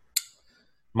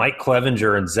Mike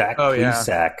Clevenger and Zach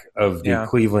Plesac of the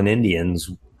Cleveland Indians.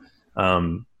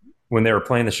 When they were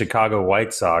playing the Chicago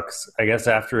White Sox, I guess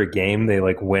after a game, they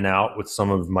like went out with some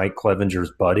of Mike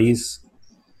Clevenger's buddies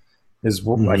is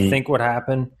I think what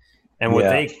happened. And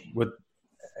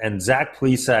and Zach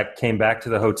Plesac came back to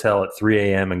the hotel at 3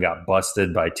 a.m. and got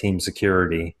busted by team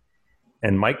security.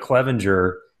 And Mike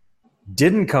Clevenger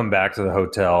didn't come back to the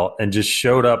hotel and just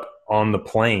showed up on the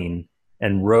plane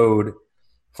and rode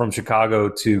from Chicago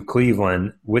to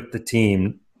Cleveland with the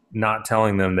team, not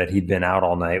telling them that he'd been out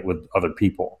all night with other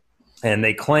people. And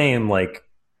they claim like,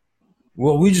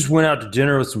 well, we just went out to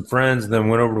dinner with some friends and then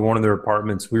went over to one of their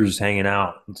apartments. We were just hanging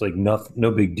out. It's like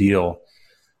no big deal,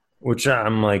 which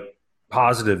I'm like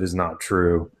positive is not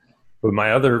true. But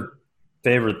my other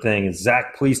favorite thing is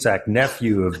Zach Plesac,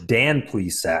 nephew of Dan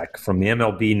Plesac from the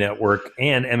MLB Network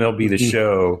and MLB The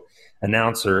Show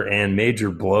announcer and major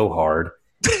blowhard.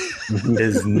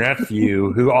 His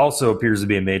nephew, who also appears to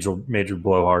be a major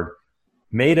blowhard,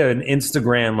 made an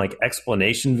Instagram like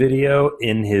explanation video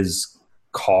in his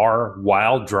car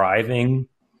while driving.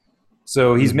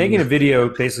 So he's making a video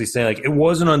basically saying like, it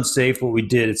wasn't unsafe what we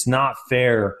did. It's not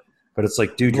fair. But it's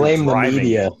like, dude, blame you're driving. The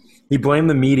media. He blamed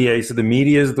the media. He said the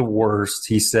media is the worst.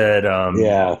 He said,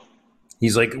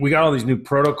 he's like, we got all these new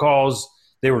protocols.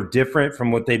 They were different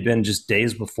from what they'd been just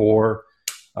days before.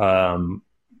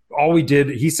 All we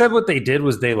did, he said what they did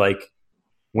was they like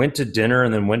went to dinner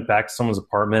and then went back to someone's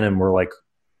apartment and were like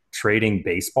trading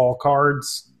baseball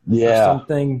cards or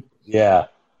something. Yeah.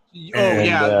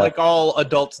 Like all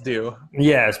adults do.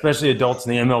 Yeah, especially adults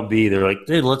in the MLB. They're like,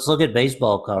 dude, let's look at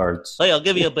baseball cards. Hey, I'll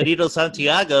give you a Benito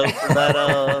Santiago for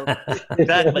that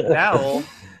Jack McDowell.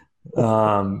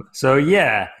 So,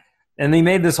 yeah. And they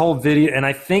made this whole video. And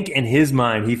I think in his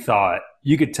mind, he thought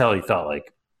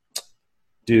like,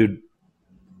 dude,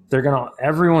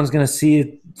 everyone's going to see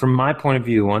it from my point of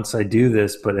view once I do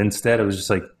this. But instead, it was just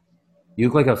like, you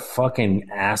look like a fucking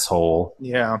asshole.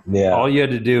 Yeah. All you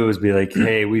had to do was be like,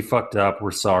 hey, we fucked up.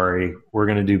 We're sorry. We're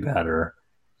going to do better.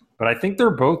 But I think they're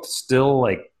both still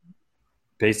like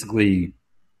basically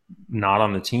not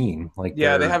on the team. Like, they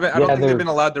haven't. I don't think they've been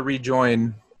allowed to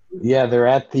rejoin. Yeah, they're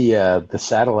at the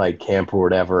satellite camp or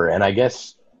whatever. And I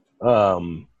guess a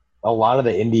lot of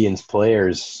the Indians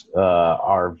players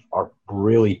are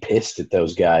really pissed at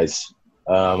those guys.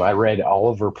 I read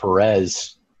Oliver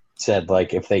Perez said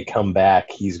like if they come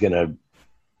back, he's gonna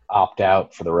opt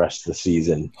out for the rest of the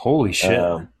season. Holy shit!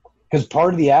 Because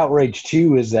part of the outrage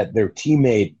too is that their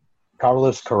teammate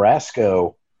Carlos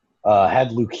Carrasco had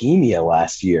leukemia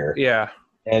last year. Yeah,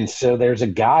 and so there's a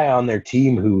guy on their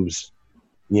team who's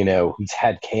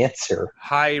had cancer,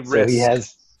 high risk. So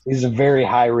he's a very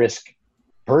high risk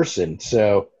person.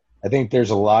 So I think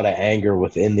there's a lot of anger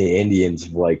within the Indians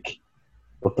of like,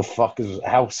 what the fuck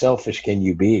how selfish can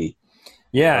you be?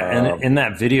 Yeah, and in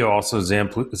that video also,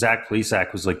 Zach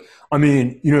Plesac was like, I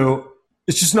mean,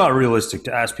 it's just not realistic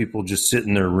to ask people just sit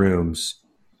in their rooms.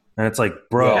 And it's like,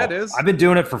 bro, it is. I've been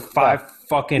doing it for 5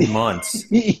 fucking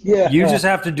months. Yeah. You just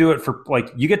have to do it for,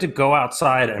 like, you get to go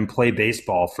outside and play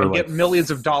baseball for, and like, get millions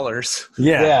of dollars.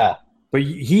 Yeah. But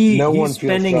he's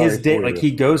spending his day, like,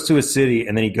 he goes to a city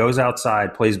and then he goes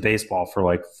outside, plays baseball for,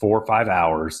 like, 4 or 5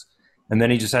 hours, and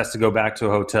then he just has to go back to a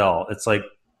hotel. It's like,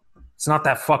 it's not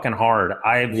that fucking hard.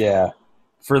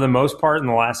 For the most part, in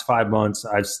the last 5 months,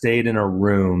 I've stayed in a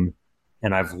room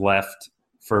and I've left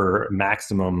for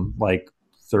maximum like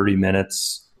 30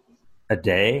 minutes a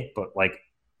day. But like,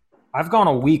 I've gone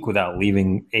a week without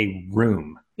leaving a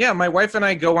room. Yeah, my wife and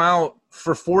I go out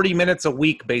for 40 minutes a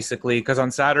week, basically, because on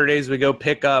Saturdays we go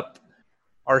pick up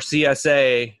our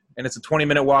CSA, and it's a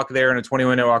 20-minute walk there and a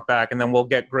 20-minute walk back, and then we'll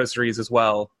get groceries as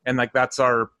well. And like that's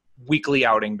our weekly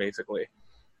outing, basically.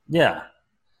 Yeah.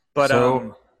 But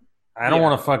so, I don't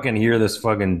want to fucking hear this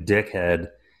fucking dickhead.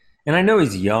 And I know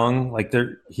he's young. Like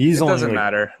he's only. It doesn't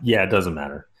matter. Yeah, it doesn't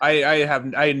matter. I have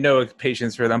no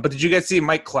patience for them. But did you guys see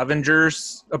Mike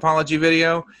Clevenger's apology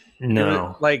video?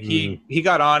 No. Like he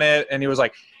got on it and he was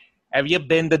like, "Have you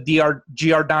been to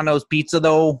Giordano's Pizza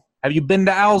though? Have you been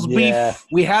to Al's Beef?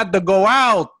 We had to go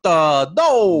out.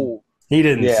 No." He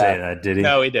didn't say that, did he?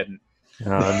 No, he didn't.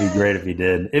 Oh, that'd be great if he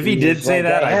did. If he did say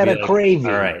that, I had I'd be a craving.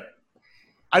 all right.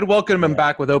 I'd welcome him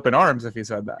back with open arms if he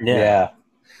said that. Yeah.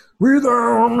 With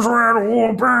arms wide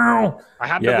open. I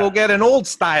had to go get an old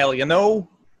style, you know?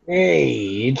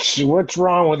 Hey, what's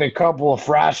wrong with a couple of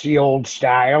frosty old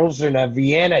styles and a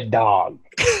Vienna dog?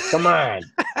 Come on.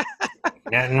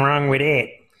 Nothing wrong with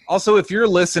it. Also, if you're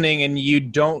listening and you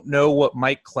don't know what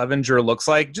Mike Clevenger looks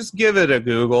like, just give it a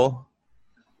Google.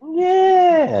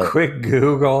 Yeah. Quick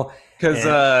Google.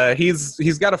 Because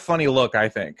he's got a funny look, I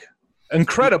think.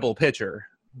 Incredible pitcher.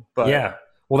 But yeah.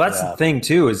 Well, that's the thing,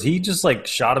 too, is he just, like,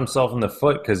 shot himself in the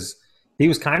foot because he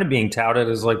was kind of being touted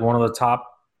as, like, one of the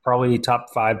probably top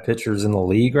 5 pitchers in the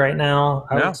league right now,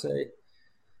 I would say.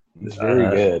 He's very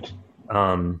good.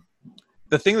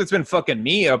 The thing that's been fucking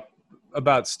me up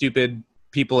about stupid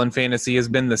people in fantasy has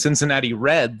been the Cincinnati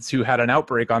Reds, who had an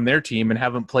outbreak on their team and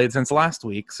haven't played since last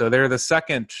week. So they're the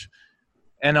second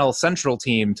NL Central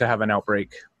team to have an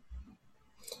outbreak.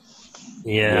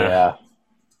 Yeah.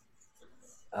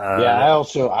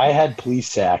 I had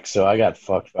Plesac, so I got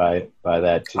fucked by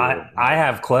that too. I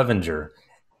have Clevenger,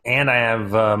 and I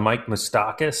have Mike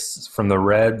Moustakas from the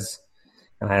Reds,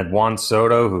 and I had Juan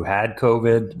Soto, who had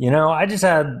COVID. You know,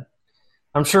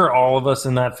 I'm sure all of us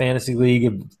in that fantasy league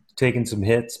have taken some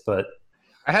hits, but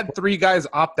I had 3 guys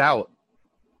opt out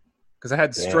because I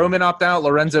had Stroman opt out,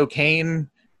 Lorenzo Cain,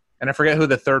 and I forget who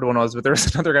the third one was, but there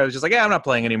was another guy who was just like, "Yeah, I'm not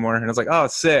playing anymore," and I was like, "Oh,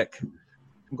 sick.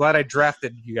 I'm glad I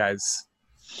drafted you guys."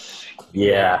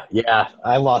 Yeah.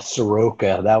 I lost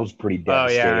Soroka. That was pretty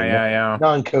devastating. Oh, yeah.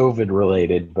 Non-COVID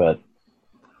related, but...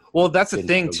 Well, that's the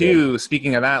thing, too.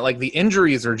 Speaking of that, like, the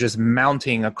injuries are just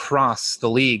mounting across the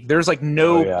league. There's, like,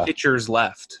 no pitchers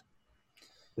left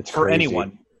for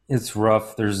anyone. It's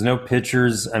rough. There's no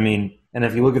pitchers. I mean, and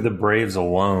if you look at the Braves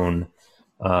alone...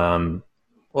 well,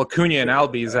 Acuna and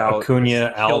Albies out.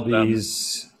 Acuna,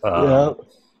 Albies,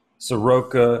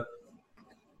 Soroka.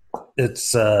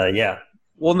 It's,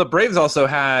 Well, and the Braves also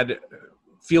had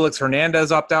Felix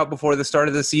Hernandez opt out before the start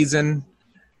of the season.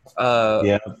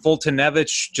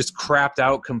 Fultonevich just crapped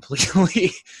out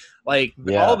completely.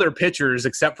 All their pitchers,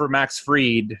 except for Max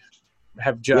Fried,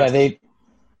 have just... Yeah,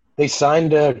 they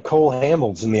signed Cole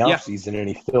Hamels in the offseason, and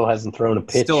he still hasn't thrown a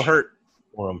pitch. Still hurt.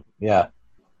 For him. Yeah.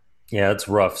 Yeah, it's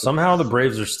rough. Somehow the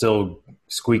Braves are still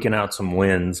squeaking out some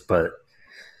wins, but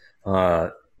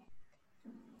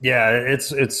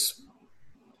it's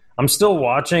I'm still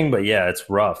watching, but it's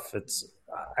rough. It's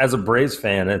as a Braves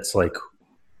fan, it's like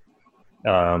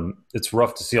it's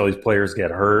rough to see all these players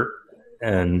get hurt,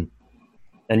 and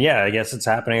I guess it's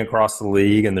happening across the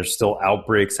league, and there's still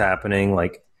outbreaks happening.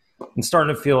 Like, I'm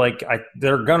starting to feel like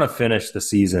they're gonna finish the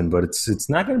season, but it's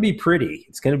not gonna be pretty.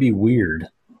 It's gonna be weird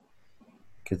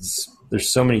because there's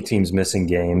so many teams missing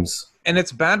games, and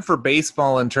it's bad for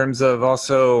baseball in terms of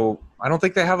also. I don't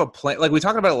think they have a plan. Like we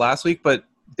talked about it last week, but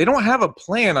they don't have a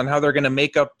plan on how they're going to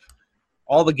make up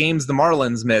all the games the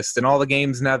Marlins missed and all the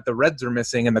games that the Reds are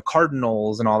missing and the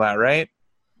Cardinals and all that, right?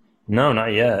 No,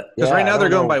 not yet. Because right now they're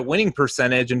going by winning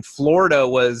percentage, and Florida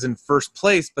was in first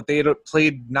place, but they had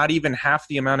played not even half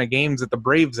the amount of games that the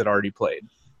Braves had already played.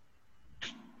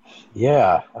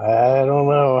 Yeah, I don't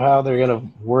know how they're going to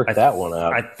work that one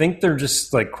out. I think they're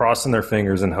just like crossing their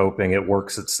fingers and hoping it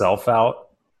works itself out.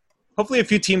 Hopefully a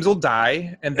few teams will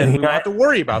die, and then we won't have to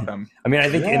worry about them. I mean, I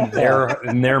think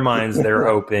in their minds, they're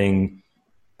hoping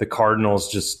the Cardinals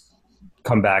just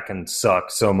come back and suck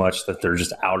so much that they're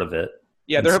just out of it.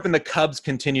 Yeah, they're hoping the Cubs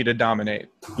continue to dominate.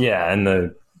 Yeah,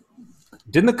 and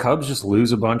didn't the Cubs just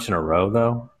lose a bunch in a row,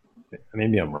 though?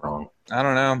 Maybe I'm wrong. I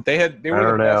don't know. They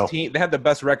were the best team. They had the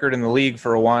best record in the league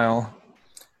for a while.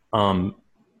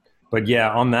 But yeah,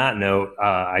 on that note,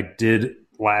 I did –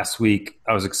 last week,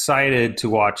 I was excited to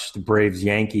watch the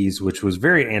Braves-Yankees, which was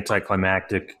very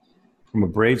anticlimactic from a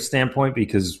Braves standpoint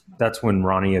because that's when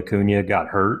Ronnie Acuna got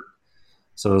hurt.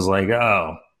 So it was like,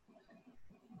 our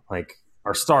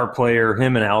star player,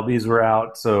 him and Albies were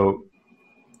out. So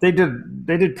they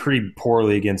did pretty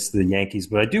poorly against the Yankees.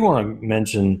 But I do want to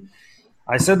mention,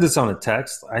 I said this on a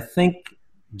text, I think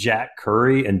Jack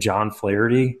Curry and John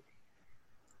Flaherty,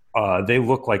 they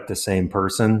look like the same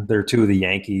person. They're two of the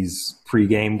Yankees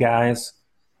pregame guys,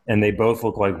 and they both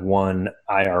look like one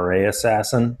IRA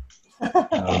assassin.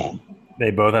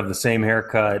 They both have the same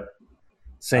haircut.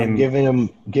 I'm giving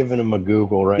them a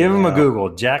Google right now. Give them a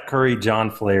Google. Jack Curry,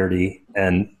 John Flaherty,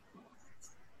 and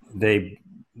they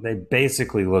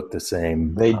basically look the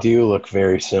same. They do look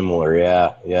very similar.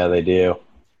 Yeah, they do.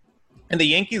 And the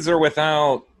Yankees are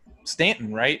without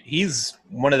Stanton, right? He's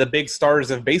one of the big stars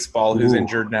of baseball who's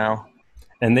injured now.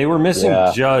 And they were missing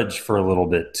Judge for a little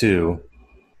bit too.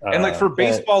 And like for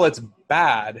baseball, it's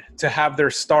bad to have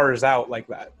their stars out like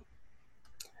that.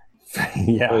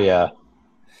 Yeah. Oh, yeah.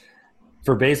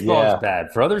 For baseball, it's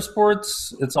bad. For other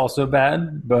sports, it's also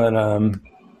bad. But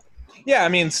yeah, I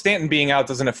mean, Stanton being out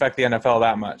doesn't affect the NFL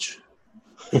that much.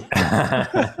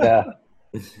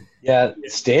 Yeah.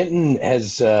 Stanton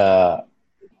has. I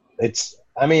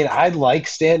mean, I like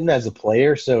Stanton as a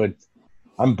player, so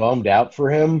I'm bummed out for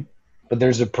him. But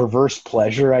there's a perverse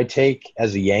pleasure I take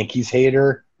as a Yankees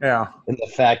hater. Yeah. In the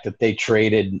fact that they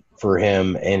traded for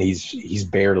him and he's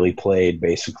barely played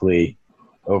basically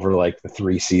over like the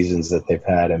 3 seasons that they've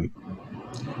had him.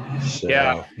 So,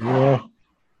 yeah.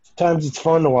 Sometimes it's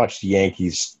fun to watch the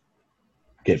Yankees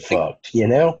get fucked, you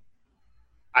know?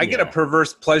 I get a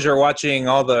perverse pleasure watching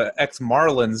all the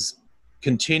ex-Marlins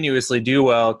continuously do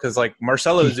well because, like,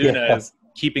 Marcelo Ozuna is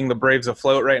keeping the Braves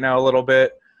afloat right now a little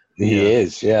bit. He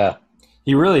is, yeah.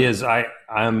 He really is. I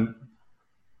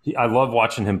love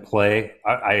watching him play.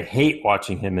 I hate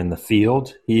watching him in the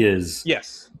field. He is.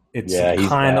 Yes. It's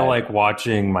kind of like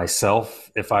watching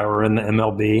myself if I were in the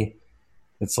MLB.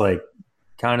 It's like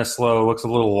kind of slow, looks a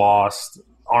little lost.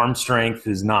 Arm strength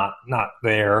is not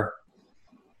there.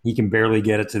 He can barely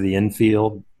get it to the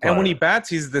infield. And when he bats,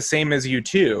 he's the same as you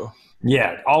too.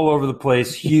 Yeah, all over the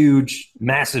place. Huge,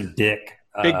 massive dick.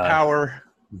 Big power.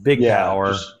 Big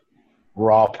power.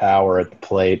 Raw power at the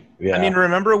plate. Yeah. I mean,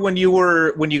 remember when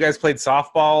you guys played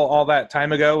softball all that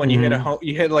time ago when you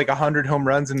hit like 100 home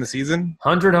runs in the season?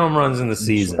 100 home runs in the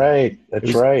season.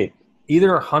 That's right.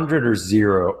 Either 100 or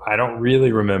 0. I don't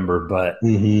really remember, but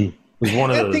it was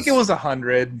one of those. I think it was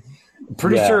 100.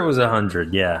 Pretty sure it was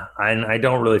 100. Yeah, I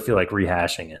don't really feel like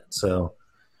rehashing it. So,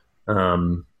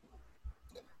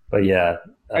 but yeah,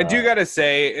 I do gotta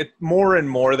say, it more and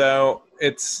more though.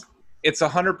 It's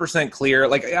 100% clear.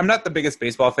 Like, I'm not the biggest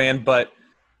baseball fan, but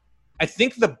I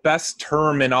think the best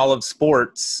term in all of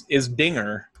sports is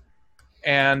dinger.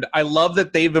 And I love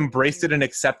that they've embraced it and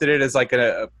accepted it as like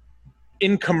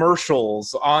in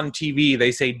commercials on TV,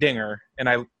 they say dinger. And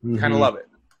I kind of love it.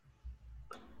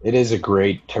 It is a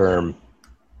great term.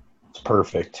 It's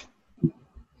perfect.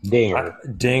 Dinger.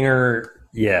 Dinger,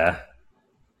 yeah.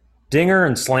 Dinger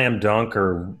and slam dunk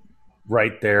are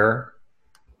right there.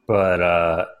 But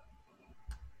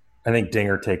I think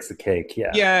dinger takes the cake,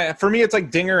 yeah. Yeah, for me it's like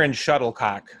dinger and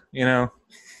shuttlecock, you know?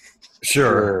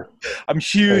 Sure. I'm a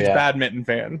huge badminton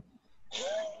fan.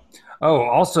 Oh,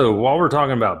 also, while we're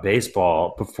talking about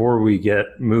baseball, before we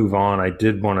move on, I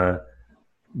did want to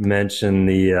mention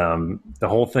the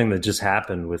whole thing that just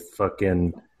happened with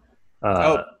fucking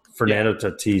Fernando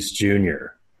Tatis Jr.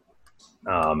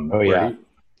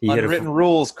 He unwritten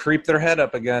rules creep their head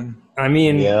up again. I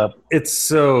mean, it's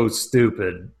so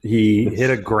stupid. He hit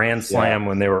a grand slam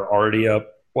when they were already up.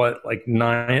 What, like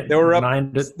 9? They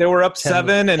were up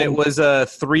 7, and it was a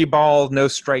 3-ball no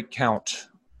strike count.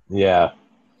 Yeah,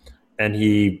 and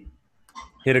he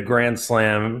hit a grand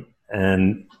slam,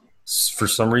 and for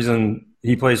some reason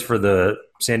he plays for the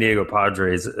San Diego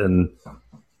Padres, and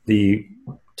the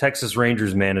Texas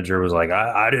Rangers manager was like,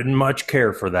 I didn't much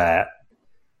care for that.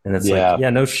 And it's like,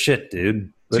 no shit,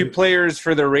 dude. But 2 players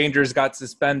for the Rangers got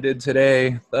suspended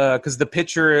today because the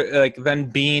pitcher then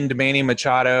beaned Manny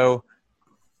Machado,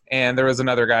 and there was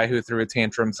another guy who threw a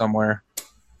tantrum somewhere.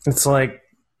 It's like,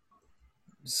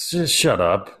 just shut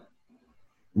up.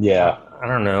 Yeah. I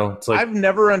don't know. It's like, I've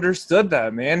never understood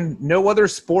that, man. No other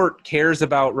sport cares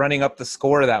about running up the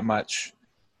score that much.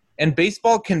 And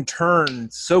baseball can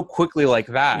turn so quickly like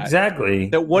that. Exactly.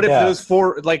 That what if those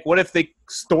 4, what if they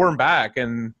storm back,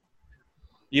 and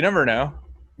you never know.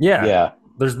 Yeah.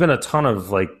 There's been a ton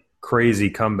of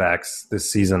crazy comebacks this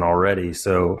season already.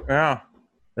 So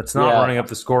it's not running up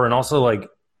the score. And also if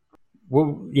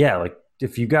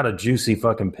you got a juicy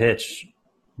fucking pitch,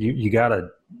 you gotta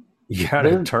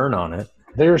turn on it.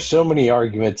 There are so many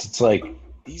arguments. It's like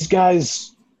these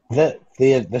guys that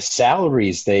the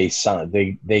salaries they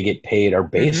get paid are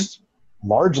based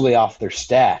largely off their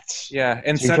stats. Yeah,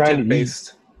 incentive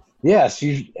based. Yes,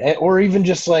 or even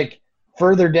just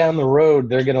further down the road,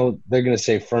 they're gonna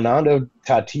say Fernando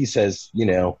Tatis has,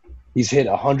 he's hit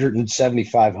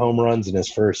 175 home runs in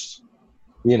his first,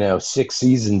 6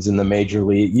 seasons in the major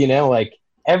league.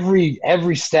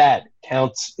 Every stat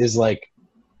counts is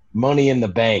money in the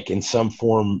bank in some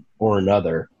form or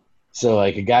another. So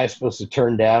a guy's supposed to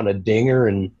turn down a dinger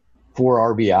and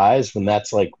 4 RBIs when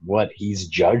that's what he's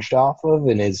judged off of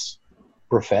in his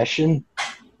profession.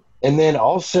 And then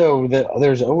also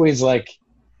there's always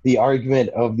the argument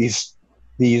of these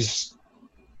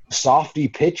softy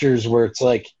pitchers where it's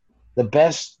like the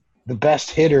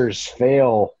best hitters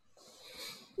fail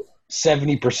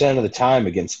 70% of the time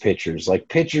against pitchers. Like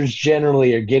pitchers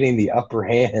generally are getting the upper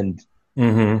hand.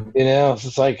 Mm-hmm. You know, it's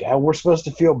just like we're supposed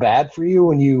to feel bad for you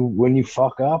when you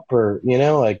fuck up, or you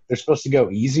know, like they're supposed to go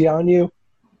easy on you.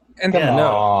 And Come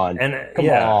on. Come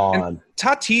on. And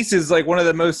Tatis is like one of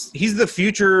the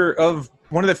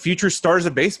future stars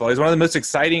of baseball. He's one of the most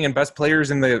exciting and best players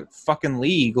in the fucking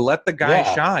league. Let the guy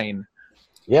shine.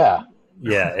 Yeah.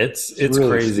 Yeah, it's really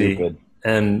crazy. stupid.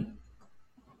 And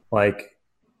like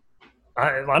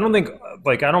I don't think,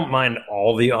 like, I don't mind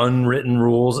all the unwritten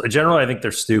rules. Generally, I think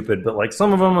they're stupid, but like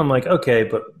some of them I'm like, okay,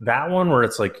 but that one where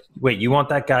it's like, wait, you want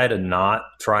that guy to not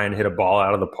try and hit a ball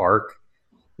out of the park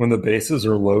when the bases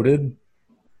are loaded?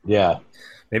 Yeah.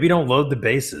 Maybe don't load the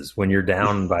bases when you're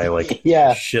down by like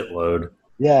a shitload.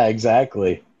 Yeah,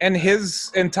 exactly. And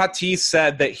Tatis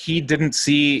said that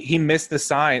he missed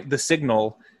the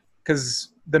signal because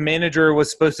the manager was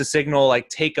supposed to signal like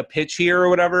take a pitch here or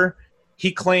whatever.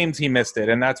 He claims he missed it,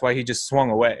 and that's why he just swung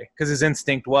away because his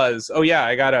instinct was, oh yeah,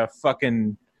 I got a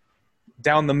fucking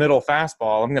down the middle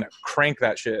fastball. I'm gonna crank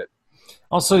that shit.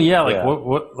 Also,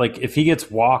 what like if he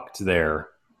gets walked there,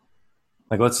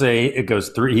 like let's say it goes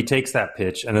 3, he takes that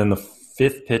pitch, and then the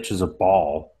 5th pitch is a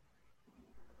ball.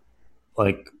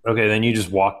 Like, okay, then you just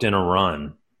walked in a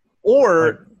run.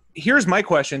 Or here's my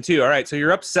question too. All right, so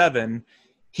you're up 7.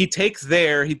 He takes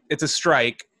it's a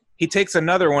strike. He takes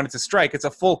another one, it's a strike. It's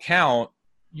a full count.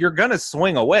 You're going to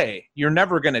swing away. You're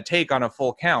never going to take on a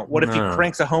full count. What if he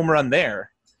cranks a home run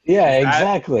there? Yeah,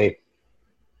 exactly.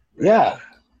 Yeah.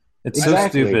 It's so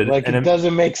stupid. Like, it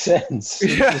doesn't make sense.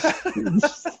 Yeah.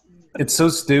 It's so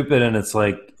stupid, and it's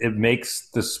like it makes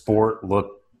the sport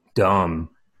look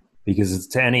dumb because it's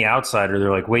to any outsider.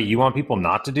 They're like, wait, you want people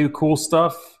not to do cool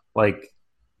stuff? Like,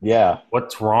 yeah.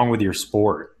 What's wrong with your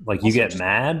sport? Like, you get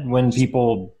mad when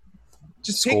people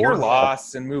just take your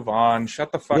loss and move on.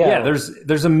 Shut the fuck up. Yeah,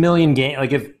 there's a million game. Like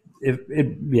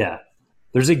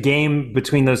there's a game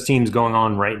between those teams going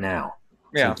on right now.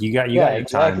 Yeah, like you got your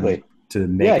time to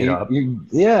make it up.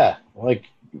 Like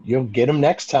you'll get them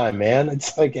next time, man.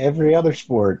 It's like every other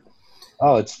sport.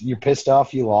 Oh, you're pissed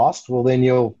off you lost. Well, then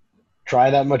you'll try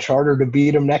that much harder to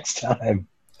beat them next time.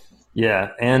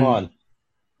 Yeah, and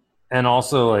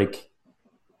also like.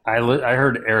 I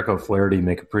heard Eric O'Flaherty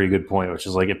make a pretty good point, which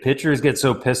is like if pitchers get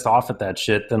so pissed off at that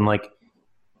shit, then like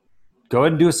go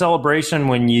ahead and do a celebration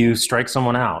when you strike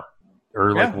someone out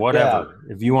or like whatever.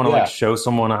 Yeah. If you want to like show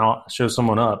someone up,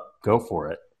 go for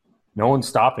it. No one's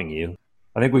stopping you.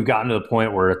 I think we've gotten to the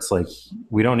point where it's like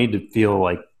we don't need to feel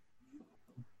like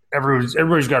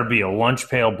everybody's got to be a lunch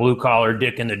pail, blue collar,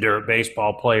 dick in the dirt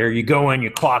baseball player. You go in,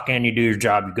 you clock in, you do your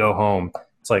job, you go home.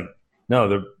 It's like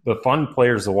no, the fun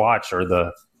players to watch are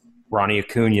the Ronnie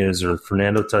Acuñas or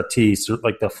Fernando Tatis, or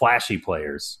like the flashy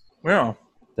players. Yeah.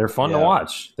 They're fun to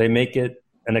watch. They make it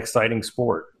an exciting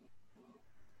sport.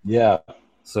 Yeah.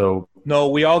 So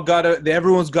no,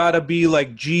 everyone's gotta be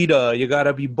like Jeter. You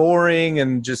gotta be boring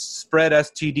and just spread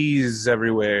STDs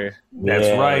everywhere.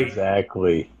 That's right.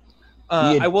 Exactly.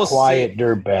 I will quiet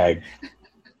dirtbag.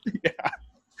 Yeah.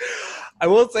 I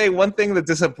will say one thing that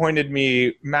disappointed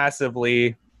me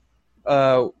massively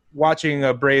watching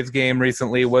a Braves game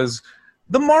recently was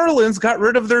the Marlins got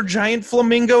rid of their giant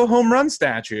flamingo home run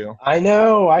statue. I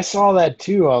know. I saw that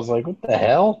too. I was like, what the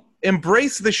hell?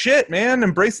 Embrace the shit, man.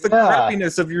 Embrace the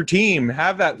crappiness of your team.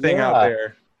 Have that thing out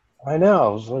there. I know. I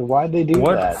was like, why'd they do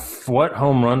that? What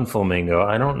home run flamingo?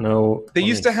 I don't know. They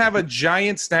used to have a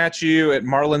giant statue at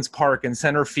Marlins Park in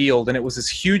center field, and it was this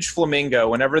huge flamingo.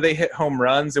 Whenever they hit home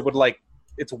runs, it would like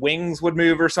its wings would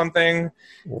move or something.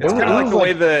 It's kind of like the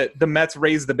way the Mets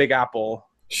raised the Big Apple.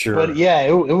 Sure. But yeah,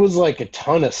 it was like a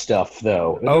ton of stuff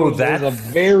though. It was a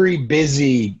very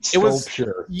busy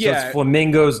sculpture. So it's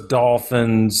flamingos,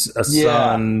 dolphins, a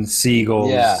sun, seagulls.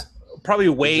 Yeah. Probably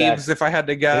waves if I had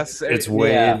to guess. It's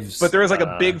waves. But there was like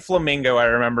a big flamingo I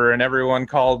remember, and everyone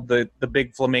called the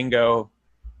big flamingo.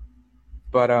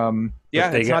 But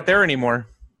it's not there anymore.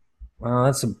 Well,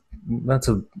 that's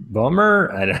a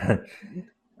bummer.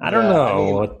 I don't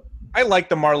know. I like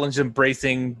the Marlins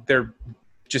embracing their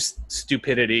just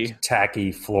stupidity.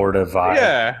 Tacky Florida vibe.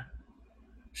 Yeah.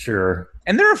 Sure.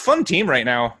 And they're a fun team right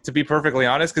now, to be perfectly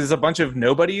honest, because it's a bunch of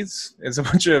nobodies. It's a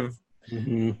bunch of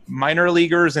minor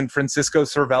leaguers and Francisco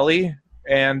Cervelli,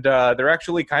 and they're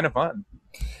actually kind of fun.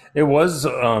 It was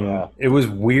it was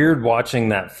weird watching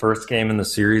that first game in the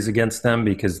series against them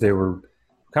because they were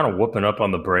kind of whooping up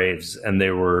on the Braves, and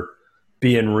they were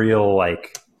being real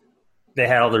like they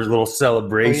had all their little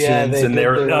celebrations and they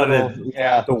were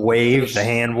the wave, the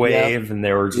hand wave, and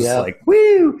they were just like,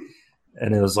 woo!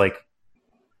 and it was like,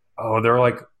 oh, they're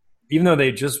like, even though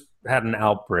they just had an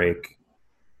outbreak,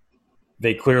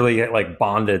 they clearly like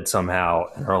bonded somehow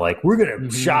and are like, we're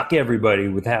gonna shock everybody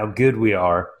with how good we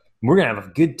are. We're gonna have a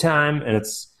good time, and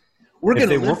we're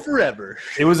gonna live forever.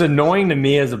 It was annoying to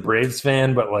me as a Braves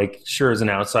fan, but like, sure, as an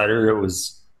outsider, it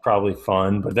was probably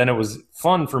fun. But then it was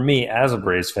fun for me as a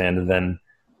Braves fan to then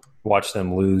watch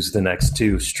them lose the next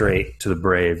 2 straight to the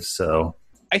Braves. So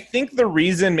I think the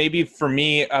reason maybe for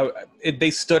me they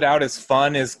stood out as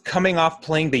fun is coming off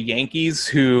playing the Yankees,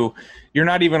 who you're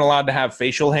not even allowed to have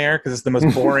facial hair because it's the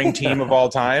most boring team of all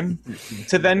time,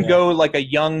 to then go like a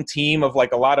young team of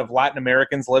like a lot of Latin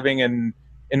Americans living in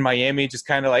Miami, just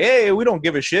kind of like, hey, we don't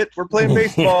give a shit. We're playing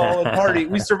baseball and party.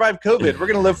 We survived COVID. We're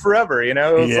going to live forever. You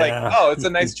know, it's like, oh, it's a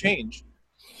nice change.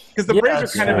 Because the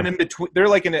Braves are kind of an in-between. They're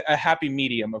like a happy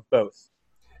medium of both.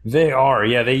 They are.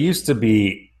 Yeah, they used to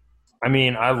be. I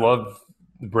mean, I love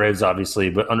the Braves, obviously,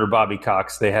 but under Bobby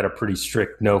Cox, they had a pretty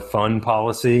strict no fun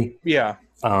policy. Yeah.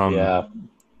 You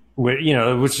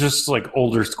know, it was just like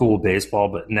older school baseball,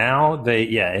 but now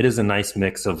it is a nice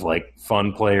mix of like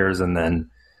fun players and then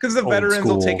because the veterans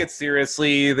will take it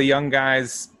seriously, the young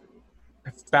guys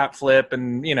bat flip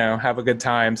and you know have a good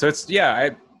time. So it's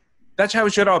that's how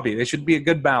it should all be. They should be a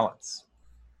good balance.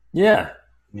 Yeah,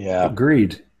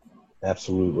 agreed.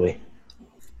 Absolutely.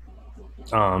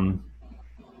 And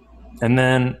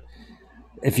then,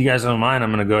 if you guys don't mind,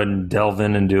 I'm going to go ahead and delve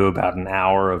in and do about an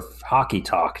hour of hockey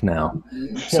talk now.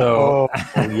 So,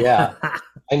 yeah,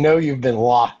 I know you've been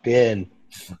locked in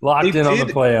on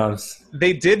the playoffs.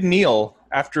 They did kneel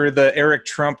after the Eric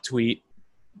Trump tweet.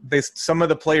 Some of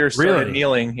the players started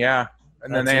kneeling, and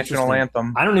the national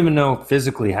anthem. I don't even know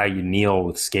physically how you kneel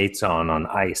with skates on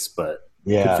ice, but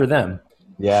good for them.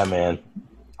 Yeah, man.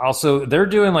 Also, they're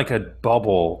doing like a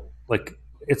bubble, like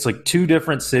it's like 2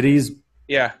 different cities.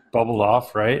 Yeah. Bubbled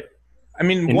off, right? I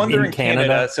mean, they're in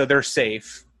Canada, so they're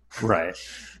safe. Right.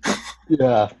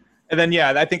 Yeah. And then,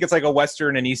 I think it's like a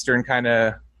Western and Eastern kind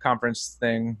of conference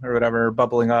thing or whatever,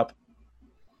 bubbling up.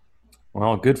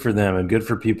 Well, good for them and good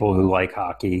for people who like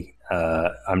hockey.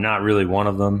 I'm not really one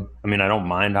of them. I mean, I don't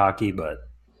mind hockey, but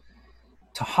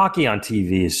hockey on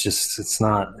TV is just,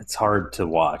 it's hard to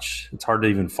watch. It's hard to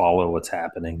even follow what's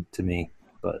happening to me.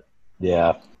 But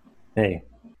yeah. Hey,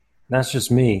 that's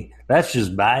just me. That's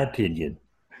just my opinion.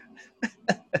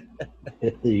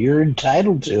 You're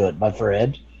entitled to it, my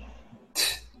friend.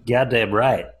 Goddamn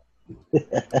right.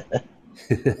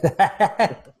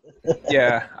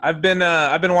 Yeah, I've been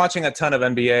watching a ton of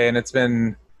NBA, and it's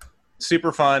been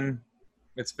super fun.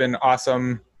 It's been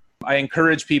awesome. I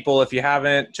encourage people, if you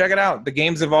haven't, check it out. The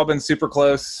games have all been super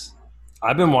close.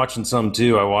 I've been watching some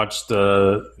too. I watched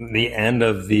the end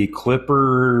of the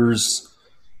Clippers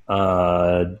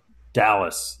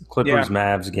Dallas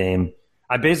Mavs game.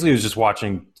 I basically was just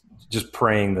watching, just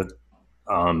praying that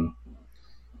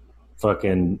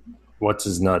fucking what's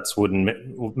his nuts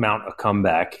wouldn't mount a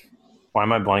comeback. Why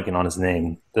am I blanking on his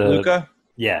name? Luka?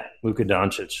 Yeah, Luka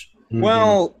Doncic.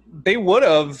 Well, they would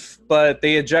have, but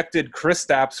they ejected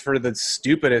Kristaps for the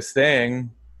stupidest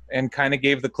thing and kind of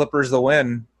gave the Clippers the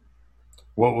win.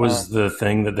 What was the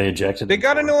thing that they ejected? They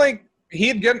got into like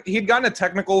he'd gotten a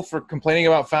technical for complaining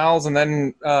about fouls, and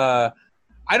then I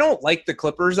don't like the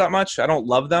Clippers that much. I don't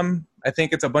love them. I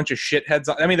think it's a bunch of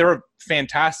shitheads. I mean, they're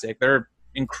fantastic. They're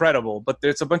incredible, but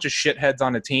it's a bunch of shitheads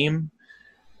on a team.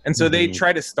 And so they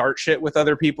try to start shit with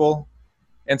other people.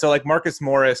 And so like Marcus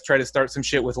Morris tried to start some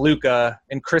shit with Luka,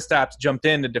 and Kristaps jumped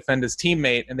in to defend his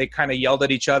teammate, and they kind of yelled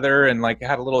at each other and like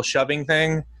had a little shoving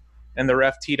thing, and the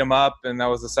ref teed him up, and that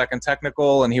was the second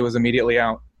technical, and he was immediately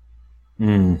out.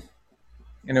 And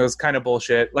it was kind of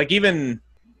bullshit. Like even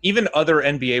other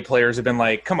NBA players have been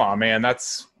like, come on, man,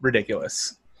 that's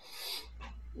ridiculous.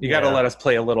 You got to let us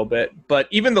play a little bit. But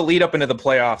even the lead up into the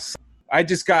playoffs, I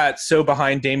just got so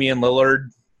behind Damian Lillard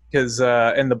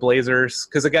and the Blazers,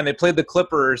 because again, they played the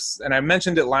Clippers, and I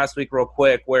mentioned it last week real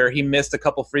quick, where he missed a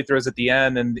couple free throws at the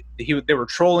end, and they were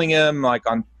trolling him like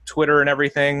on Twitter and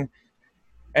everything.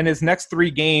 And his next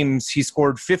 3 games, he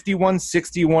scored 51,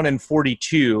 61, and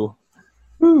 42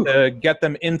 to get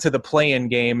them into the play-in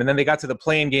game. And then they got to the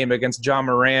play-in game against Ja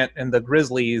Morant and the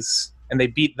Grizzlies, and they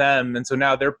beat them. And so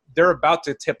now they're about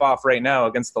to tip off right now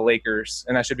against the Lakers,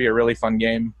 and that should be a really fun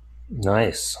game.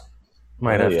 Nice.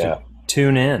 Might have to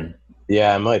tune in.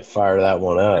 Yeah, I might fire that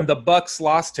one up. And the Bucks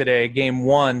lost today, game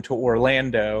 1 to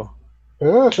Orlando.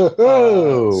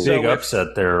 Big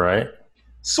upset there, right?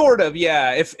 Sort of,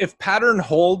 yeah. If pattern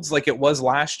holds like it was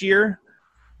last year,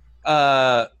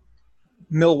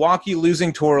 Milwaukee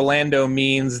losing to Orlando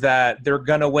means that they're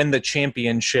going to win the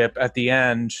championship at the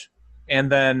end,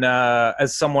 And then,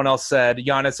 as someone else said,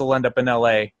 Giannis will end up in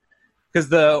LA. Because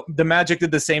the Magic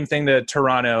did the same thing to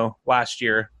Toronto last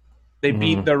year. They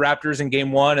beat the Raptors in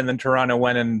game 1, and then Toronto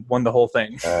went and won the whole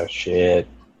thing. Oh, shit.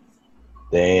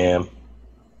 Damn.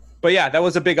 But yeah, that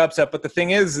was a big upset. But the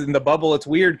thing is, in the bubble, it's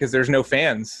weird because there's no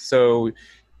fans. So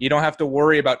you don't have to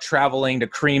worry about traveling to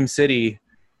Cream City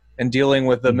and dealing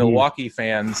with the Milwaukee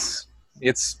fans.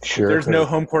 There's no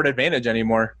home court advantage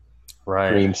anymore.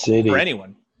 Right. Cream City. For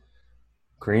anyone.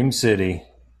 Cream City.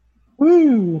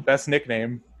 Woo. Best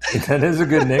nickname. That is a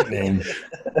good nickname.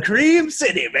 Cream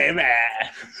City, baby.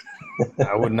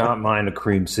 I would not mind a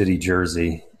Cream City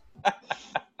jersey.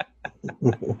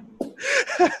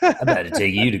 I'm about to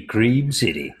take you to Cream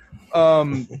City.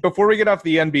 Before we get off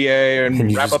the NBA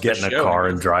and you wrap just up get the in a show, car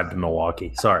and drive to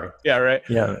Milwaukee. Sorry. Yeah, right.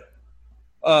 Yeah.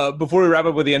 Before we wrap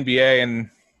up with the NBA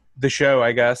and the show,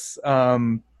 I guess, I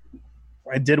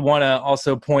did want to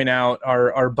also point out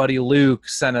our buddy Luke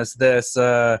sent us this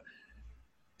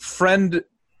friend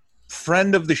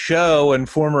of the show and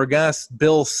former guest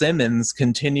Bill Simmons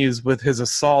continues with his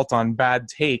assault on bad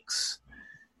takes,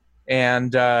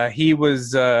 and he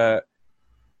was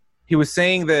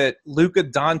saying that Luka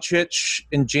Doncic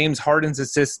and James Harden's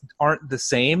assists aren't the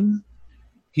same.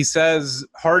 He says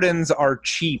Harden's are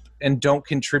cheap and don't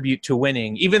contribute to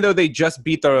winning, even though they just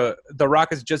beat the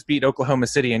Rockets just beat Oklahoma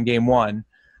City in game 1,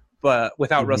 but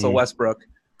without Russell Westbrook.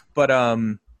 But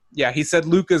yeah, he said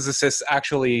Luka's assists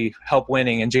actually help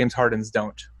winning and James Harden's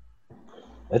don't.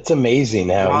 That's amazing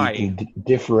how he can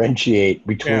differentiate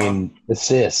between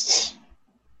assists.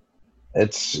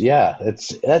 That's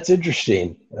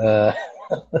interesting.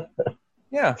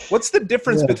 Yeah, what's the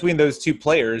difference between those two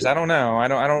players? I don't know. I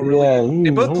don't really. Yeah. They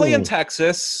both play in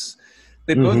Texas.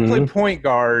 They both play point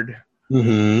guard.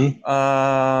 One's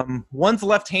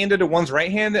left-handed and one's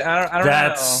right-handed. I don't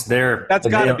know. That's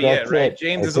got to be it, right?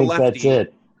 James is a lefty. That's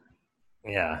it.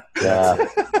 Yeah. Yeah.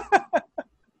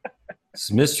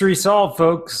 It's mystery solved,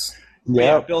 folks.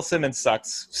 Yeah. Bill Simmons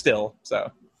sucks still.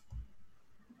 So.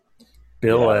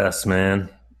 Bill S. Man,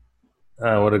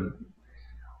 there's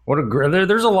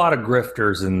a lot of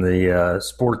grifters in the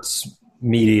sports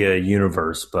media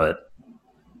universe, but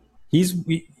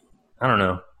I don't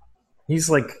know.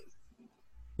 He's like,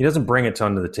 he doesn't bring a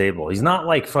ton to the table. He's not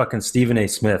like fucking Stephen A.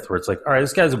 Smith, where it's like, all right,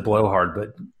 this guy's a blowhard,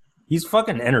 but he's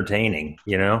fucking entertaining,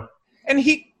 you know? And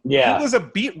he was a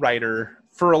beat writer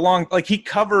for a long, like he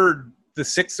covered the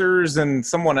Sixers and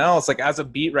someone else, like as a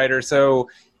beat writer. So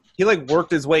he like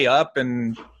worked his way up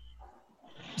and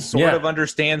sort of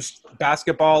understands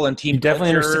basketball and team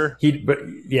culture.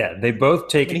 They both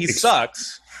take. And he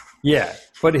sucks. Yeah,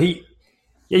 but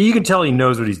you can tell he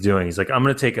knows what he's doing. He's like, I'm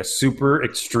going to take a super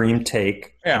extreme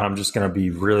take, and I'm just going to be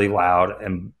really loud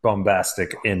and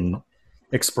bombastic in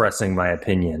expressing my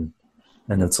opinion.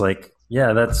 And it's like,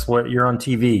 yeah, that's what you're on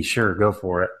TV. Sure, go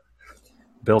for it.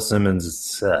 Bill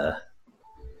Simmons,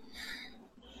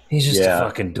 he's just a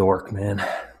fucking dork, man.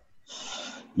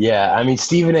 Yeah, I mean,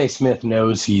 Stephen A. Smith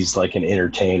knows he's like an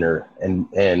entertainer, and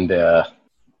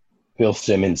Bill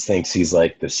Simmons thinks he's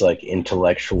like this like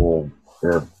intellectual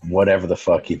or whatever the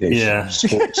fuck he thinks,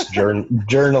 sports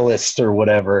journalist or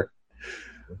whatever.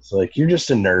 It's like, you're just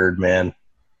a nerd, man.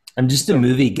 I'm just a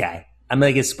movie guy. I'm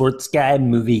like a sports guy,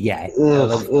 movie guy. I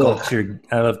love culture.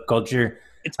 I love culture.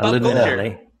 It's pop culture.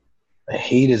 In LA. I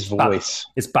hate his voice.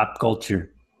 It's pop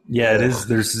culture. Yeah, it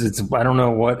is. I don't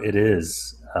know what it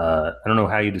is. I don't know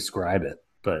how you describe it,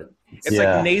 but it's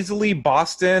like nasally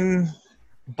Boston,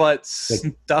 but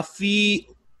stuffy,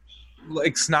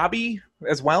 like snobby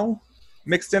as well,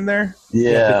 mixed in there.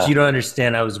 Yeah, but you don't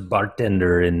understand. I was a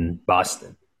bartender in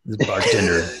Boston.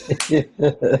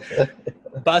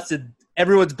 Boston.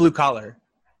 Everyone's blue collar.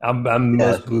 I'm the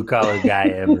most blue collar guy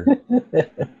ever.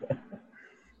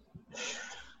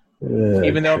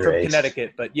 Even though I'm from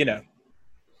Connecticut, but you know,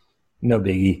 no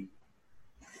biggie.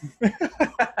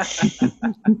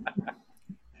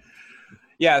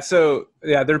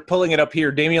 They're pulling it up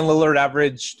here. Damian Lillard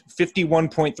averaged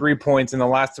 51.3 points in the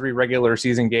last 3 regular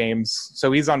season games,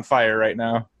 so he's on fire right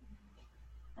now.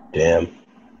 Damn.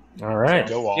 All right.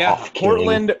 Go off. Yeah,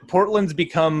 Portland's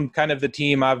become kind of the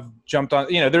team I've jumped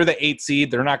on. You know, they're the 8th seed.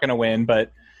 They're not going to win,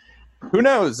 but who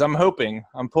knows? I'm hoping.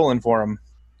 I'm pulling for them.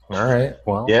 All right.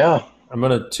 Well, yeah, I'm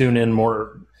going to tune in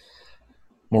more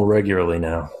regularly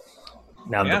now.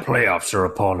 Now the playoffs are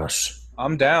upon us.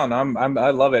 I'm down.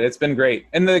 I love it. It's been great,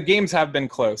 and the games have been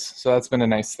close, so that's been a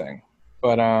nice thing.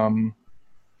 But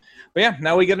yeah,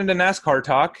 now we get into NASCAR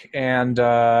talk, and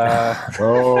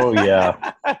oh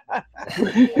yeah,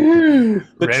 the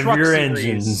rev truck your series.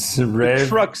 engines, The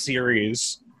truck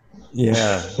series.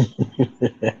 Yeah,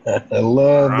 I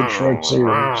love the truck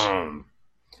series.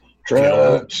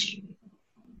 Trucks.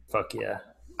 Fuck yeah.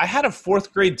 I had a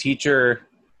fourth grade teacher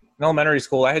in elementary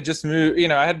school. I had just moved,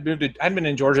 I hadn't been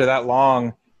in Georgia that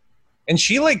long. And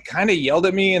she like kind of yelled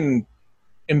at me and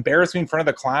embarrassed me in front of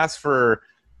the class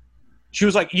she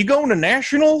was like, "You going to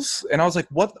nationals?" And I was like,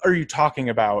 "What are you talking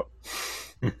about?"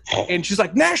 And she's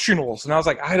like, "Nationals." And I was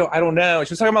like, I don't know.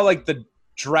 She was talking about like the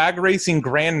drag racing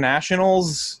grand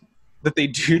nationals that they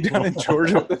do down in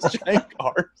Georgia with those giant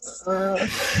cars.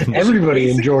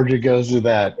 Everybody in Georgia goes to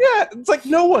that. Yeah, it's like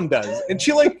no one does. And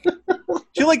she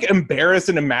embarrassed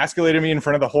and emasculated me in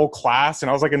front of the whole class. And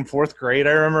I was like in fourth grade,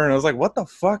 I remember, and I was like, what the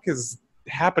fuck is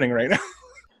happening right now?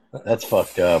 That's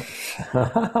fucked up.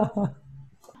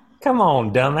 Come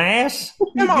on, dumbass.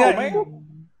 Come on, man.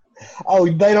 Oh,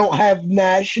 they don't have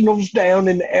nationals down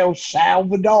in El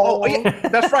Salvador. Oh, yeah,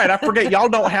 that's right. I forget. Y'all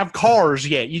don't have cars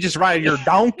yet. You just ride your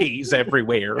donkeys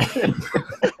everywhere.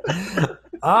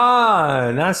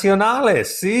 Nacionales,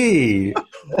 sí.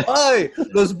 Ay,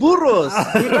 los burros,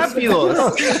 muy rápidos.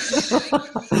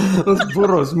 Los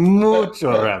burros,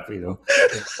 mucho rápido.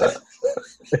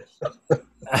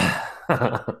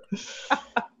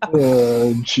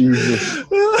 Oh, Jesus.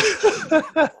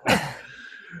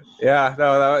 Yeah,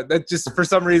 no, that just for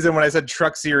some reason when I said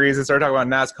truck series and started talking about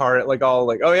NASCAR,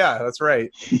 oh yeah, that's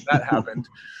right, that happened.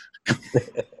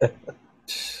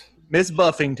 Miss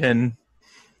Buffington.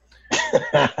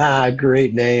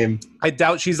 Great name. I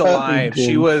doubt she's alive. Buffington.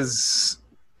 She was.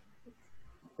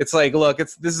 It's like, look,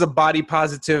 this is a body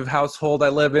positive household I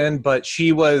live in, but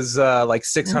she was like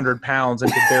 600 pounds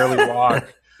and could barely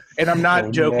walk. And I'm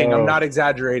not joking. No. I'm not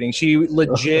exaggerating. She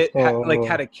legit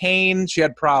had a cane. She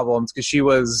had problems because she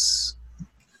was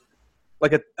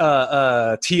like a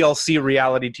TLC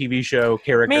reality TV show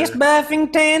character. Miss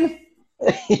Buffington.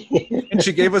 And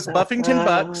she gave us Buffington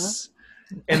bucks.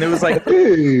 And there was like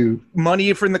Ooh.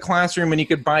 money from the classroom, and you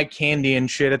could buy candy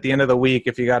and shit at the end of the week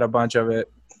if you got a bunch of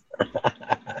it.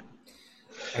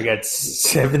 I got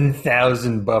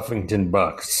 7,000 Buffington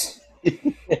bucks.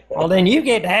 Well, then you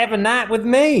get to have a night with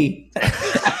me.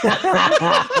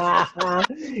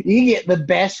 You get the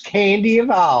best candy of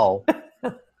all.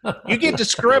 You get to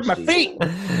scrub my feet.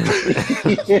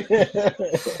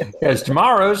 Because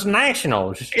tomorrow's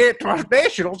nationals. It's my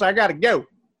nationals. I gotta go.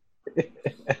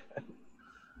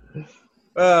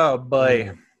 Oh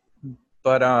boy,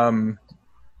 but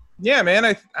yeah, man.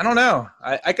 I don't know.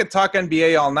 I could talk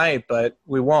NBA all night, but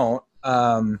we won't.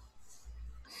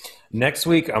 Next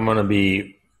week, I'm going to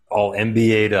be all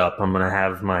NBA'd up. I'm going to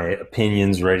have my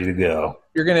opinions ready to go.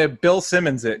 You're gonna Bill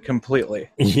Simmons it completely.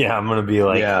 Yeah, I'm going to be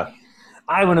like, Yeah.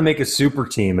 I want to make a super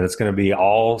team, and it's going to be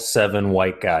all 7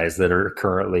 white guys that are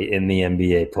currently in the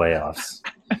NBA playoffs.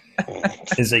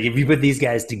 It's like, if you put these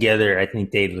guys together, I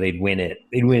think they'd win it.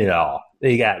 They'd win it all.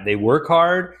 They work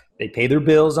hard. They pay their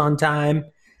bills on time.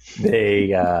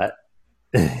 They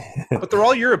But they're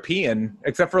all European,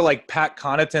 except for like Pat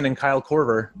Connaughton and Kyle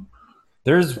Korver.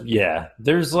 there's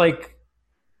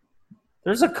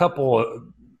a couple.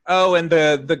 Oh, and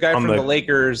the guy On from the the-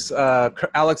 Lakers,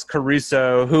 Alex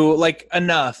Caruso, who, like,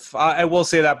 enough. I will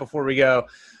say that before we go.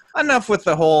 Enough with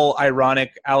the whole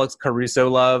ironic Alex Caruso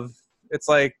love. It's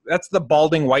like, that's the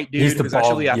balding white He's dude the who's bald-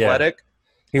 actually yeah. athletic.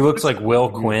 He looks like Will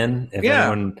Quinn. If Yeah.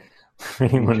 anyone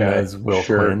Okay, knows Will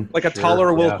sure. Quinn. Like a Sure,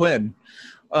 taller Will yeah. Quinn.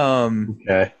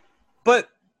 Okay. But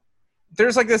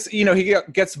there's like this, he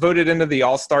gets voted into the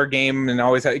All-Star game and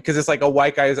always, because it's like a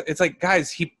white guy. It's like,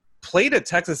 guys, he played at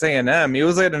Texas A&M. He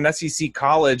was at an SEC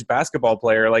college basketball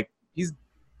player. Like, he's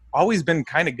always been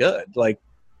kind of good. Like,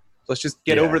 let's just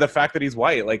get Yeah. over the fact that he's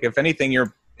white. Like, if anything,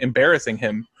 you're embarrassing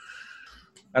him.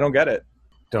 I don't get it.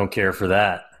 Don't care for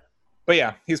that. But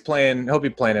yeah, he's playing. He'll be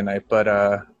playing tonight.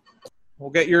 But we'll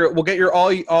get your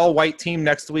all white team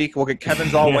next week. We'll get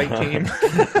Kevin's all white team.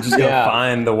 Just go Yeah.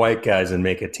 find the white guys and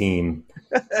make a team.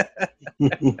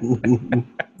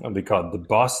 It'll be called the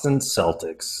Boston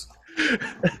Celtics.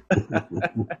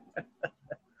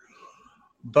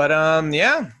 But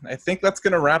yeah, I think that's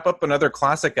gonna wrap up another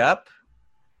classic up.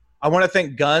 I want to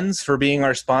thank Guns for being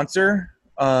our sponsor.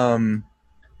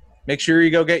 Make sure you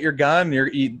go get your gun.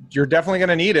 You're definitely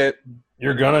gonna need it.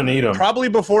 You're gonna need them. Probably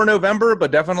before November,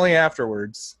 but definitely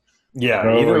afterwards. Yeah,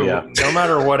 Oh, either yeah. no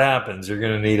matter what happens, you're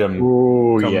gonna need them.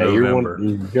 Oh, Come yeah. November.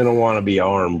 You're going to want to be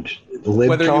armed.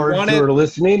 Whether you Libtards want who it- are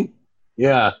listening,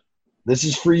 yeah. This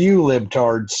is for you,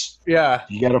 libtards. Yeah.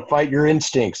 You got to fight your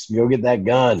instincts. Go get that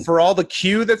gun. For all the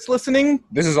Q that's listening,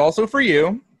 this is also for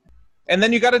you. And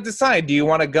then you got to decide: do you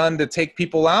want a gun to take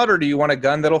people out, or do you want a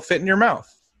gun that'll fit in your mouth?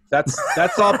 That's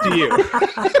all up to you.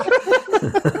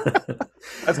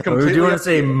 That's We completely. do want to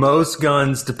say most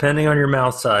guns, depending on your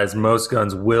mouth size, most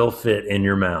guns will fit in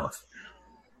your mouth.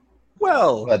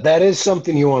 Well, But that is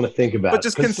something you want to think about. But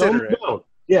just 'cause consider some it. Don't.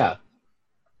 Yeah.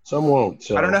 Some won't.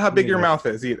 So, I don't know how big your yeah. mouth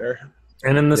is either.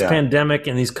 And in this Yeah. pandemic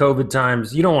and these COVID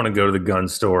times, you don't want to go to the gun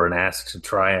store and ask to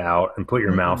try out and put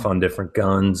your mouth on different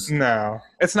guns. No,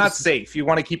 it's not safe. You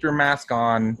want to keep your mask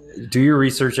on. Do your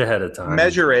research ahead of time.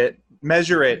 Measure it,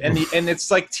 and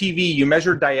it's like TV. You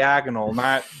measure diagonal,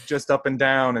 not just up and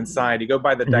down and side. You go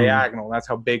by the Mhm. diagonal. That's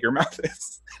how big your mouth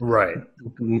is. Right.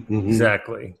 Mhm.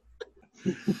 Exactly.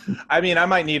 I mean, I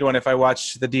might need one if I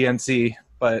watch the DNC,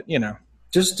 but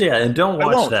Just and don't I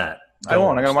watch won't. that. I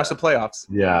won't. I'm gonna watch the playoffs.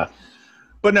 Yeah.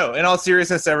 But no, in all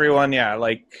seriousness, everyone,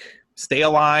 stay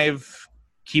alive,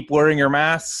 keep wearing your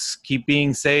masks, keep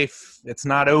being safe. It's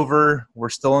not over. We're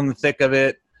still in the thick of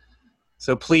it.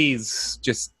 So please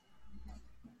just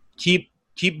keep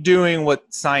doing what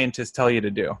scientists tell you to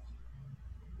do.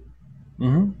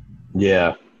 Mm-hmm.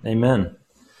 Yeah. Amen.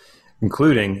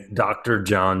 Including Dr.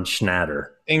 John Schnatter.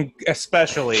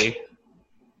 Especially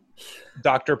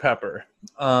Dr. Pepper.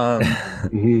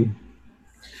 Mhm.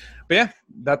 But yeah,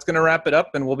 that's going to wrap it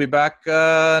up, and we'll be back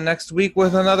next week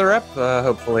with another ep,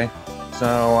 hopefully.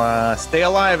 So stay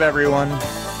alive, everyone.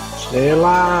 Stay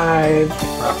alive.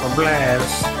 Rock a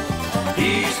blast.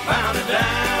 Eastbound and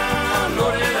down,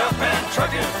 loaded up and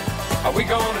trucking. Are we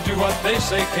gonna do what they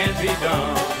say can't be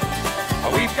done?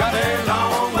 We've got a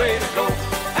long way to go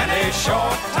and a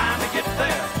short time to get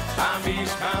there. I'm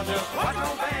eastbound, just watch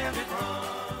no bandit run.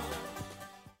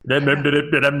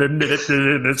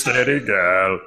 Steady go.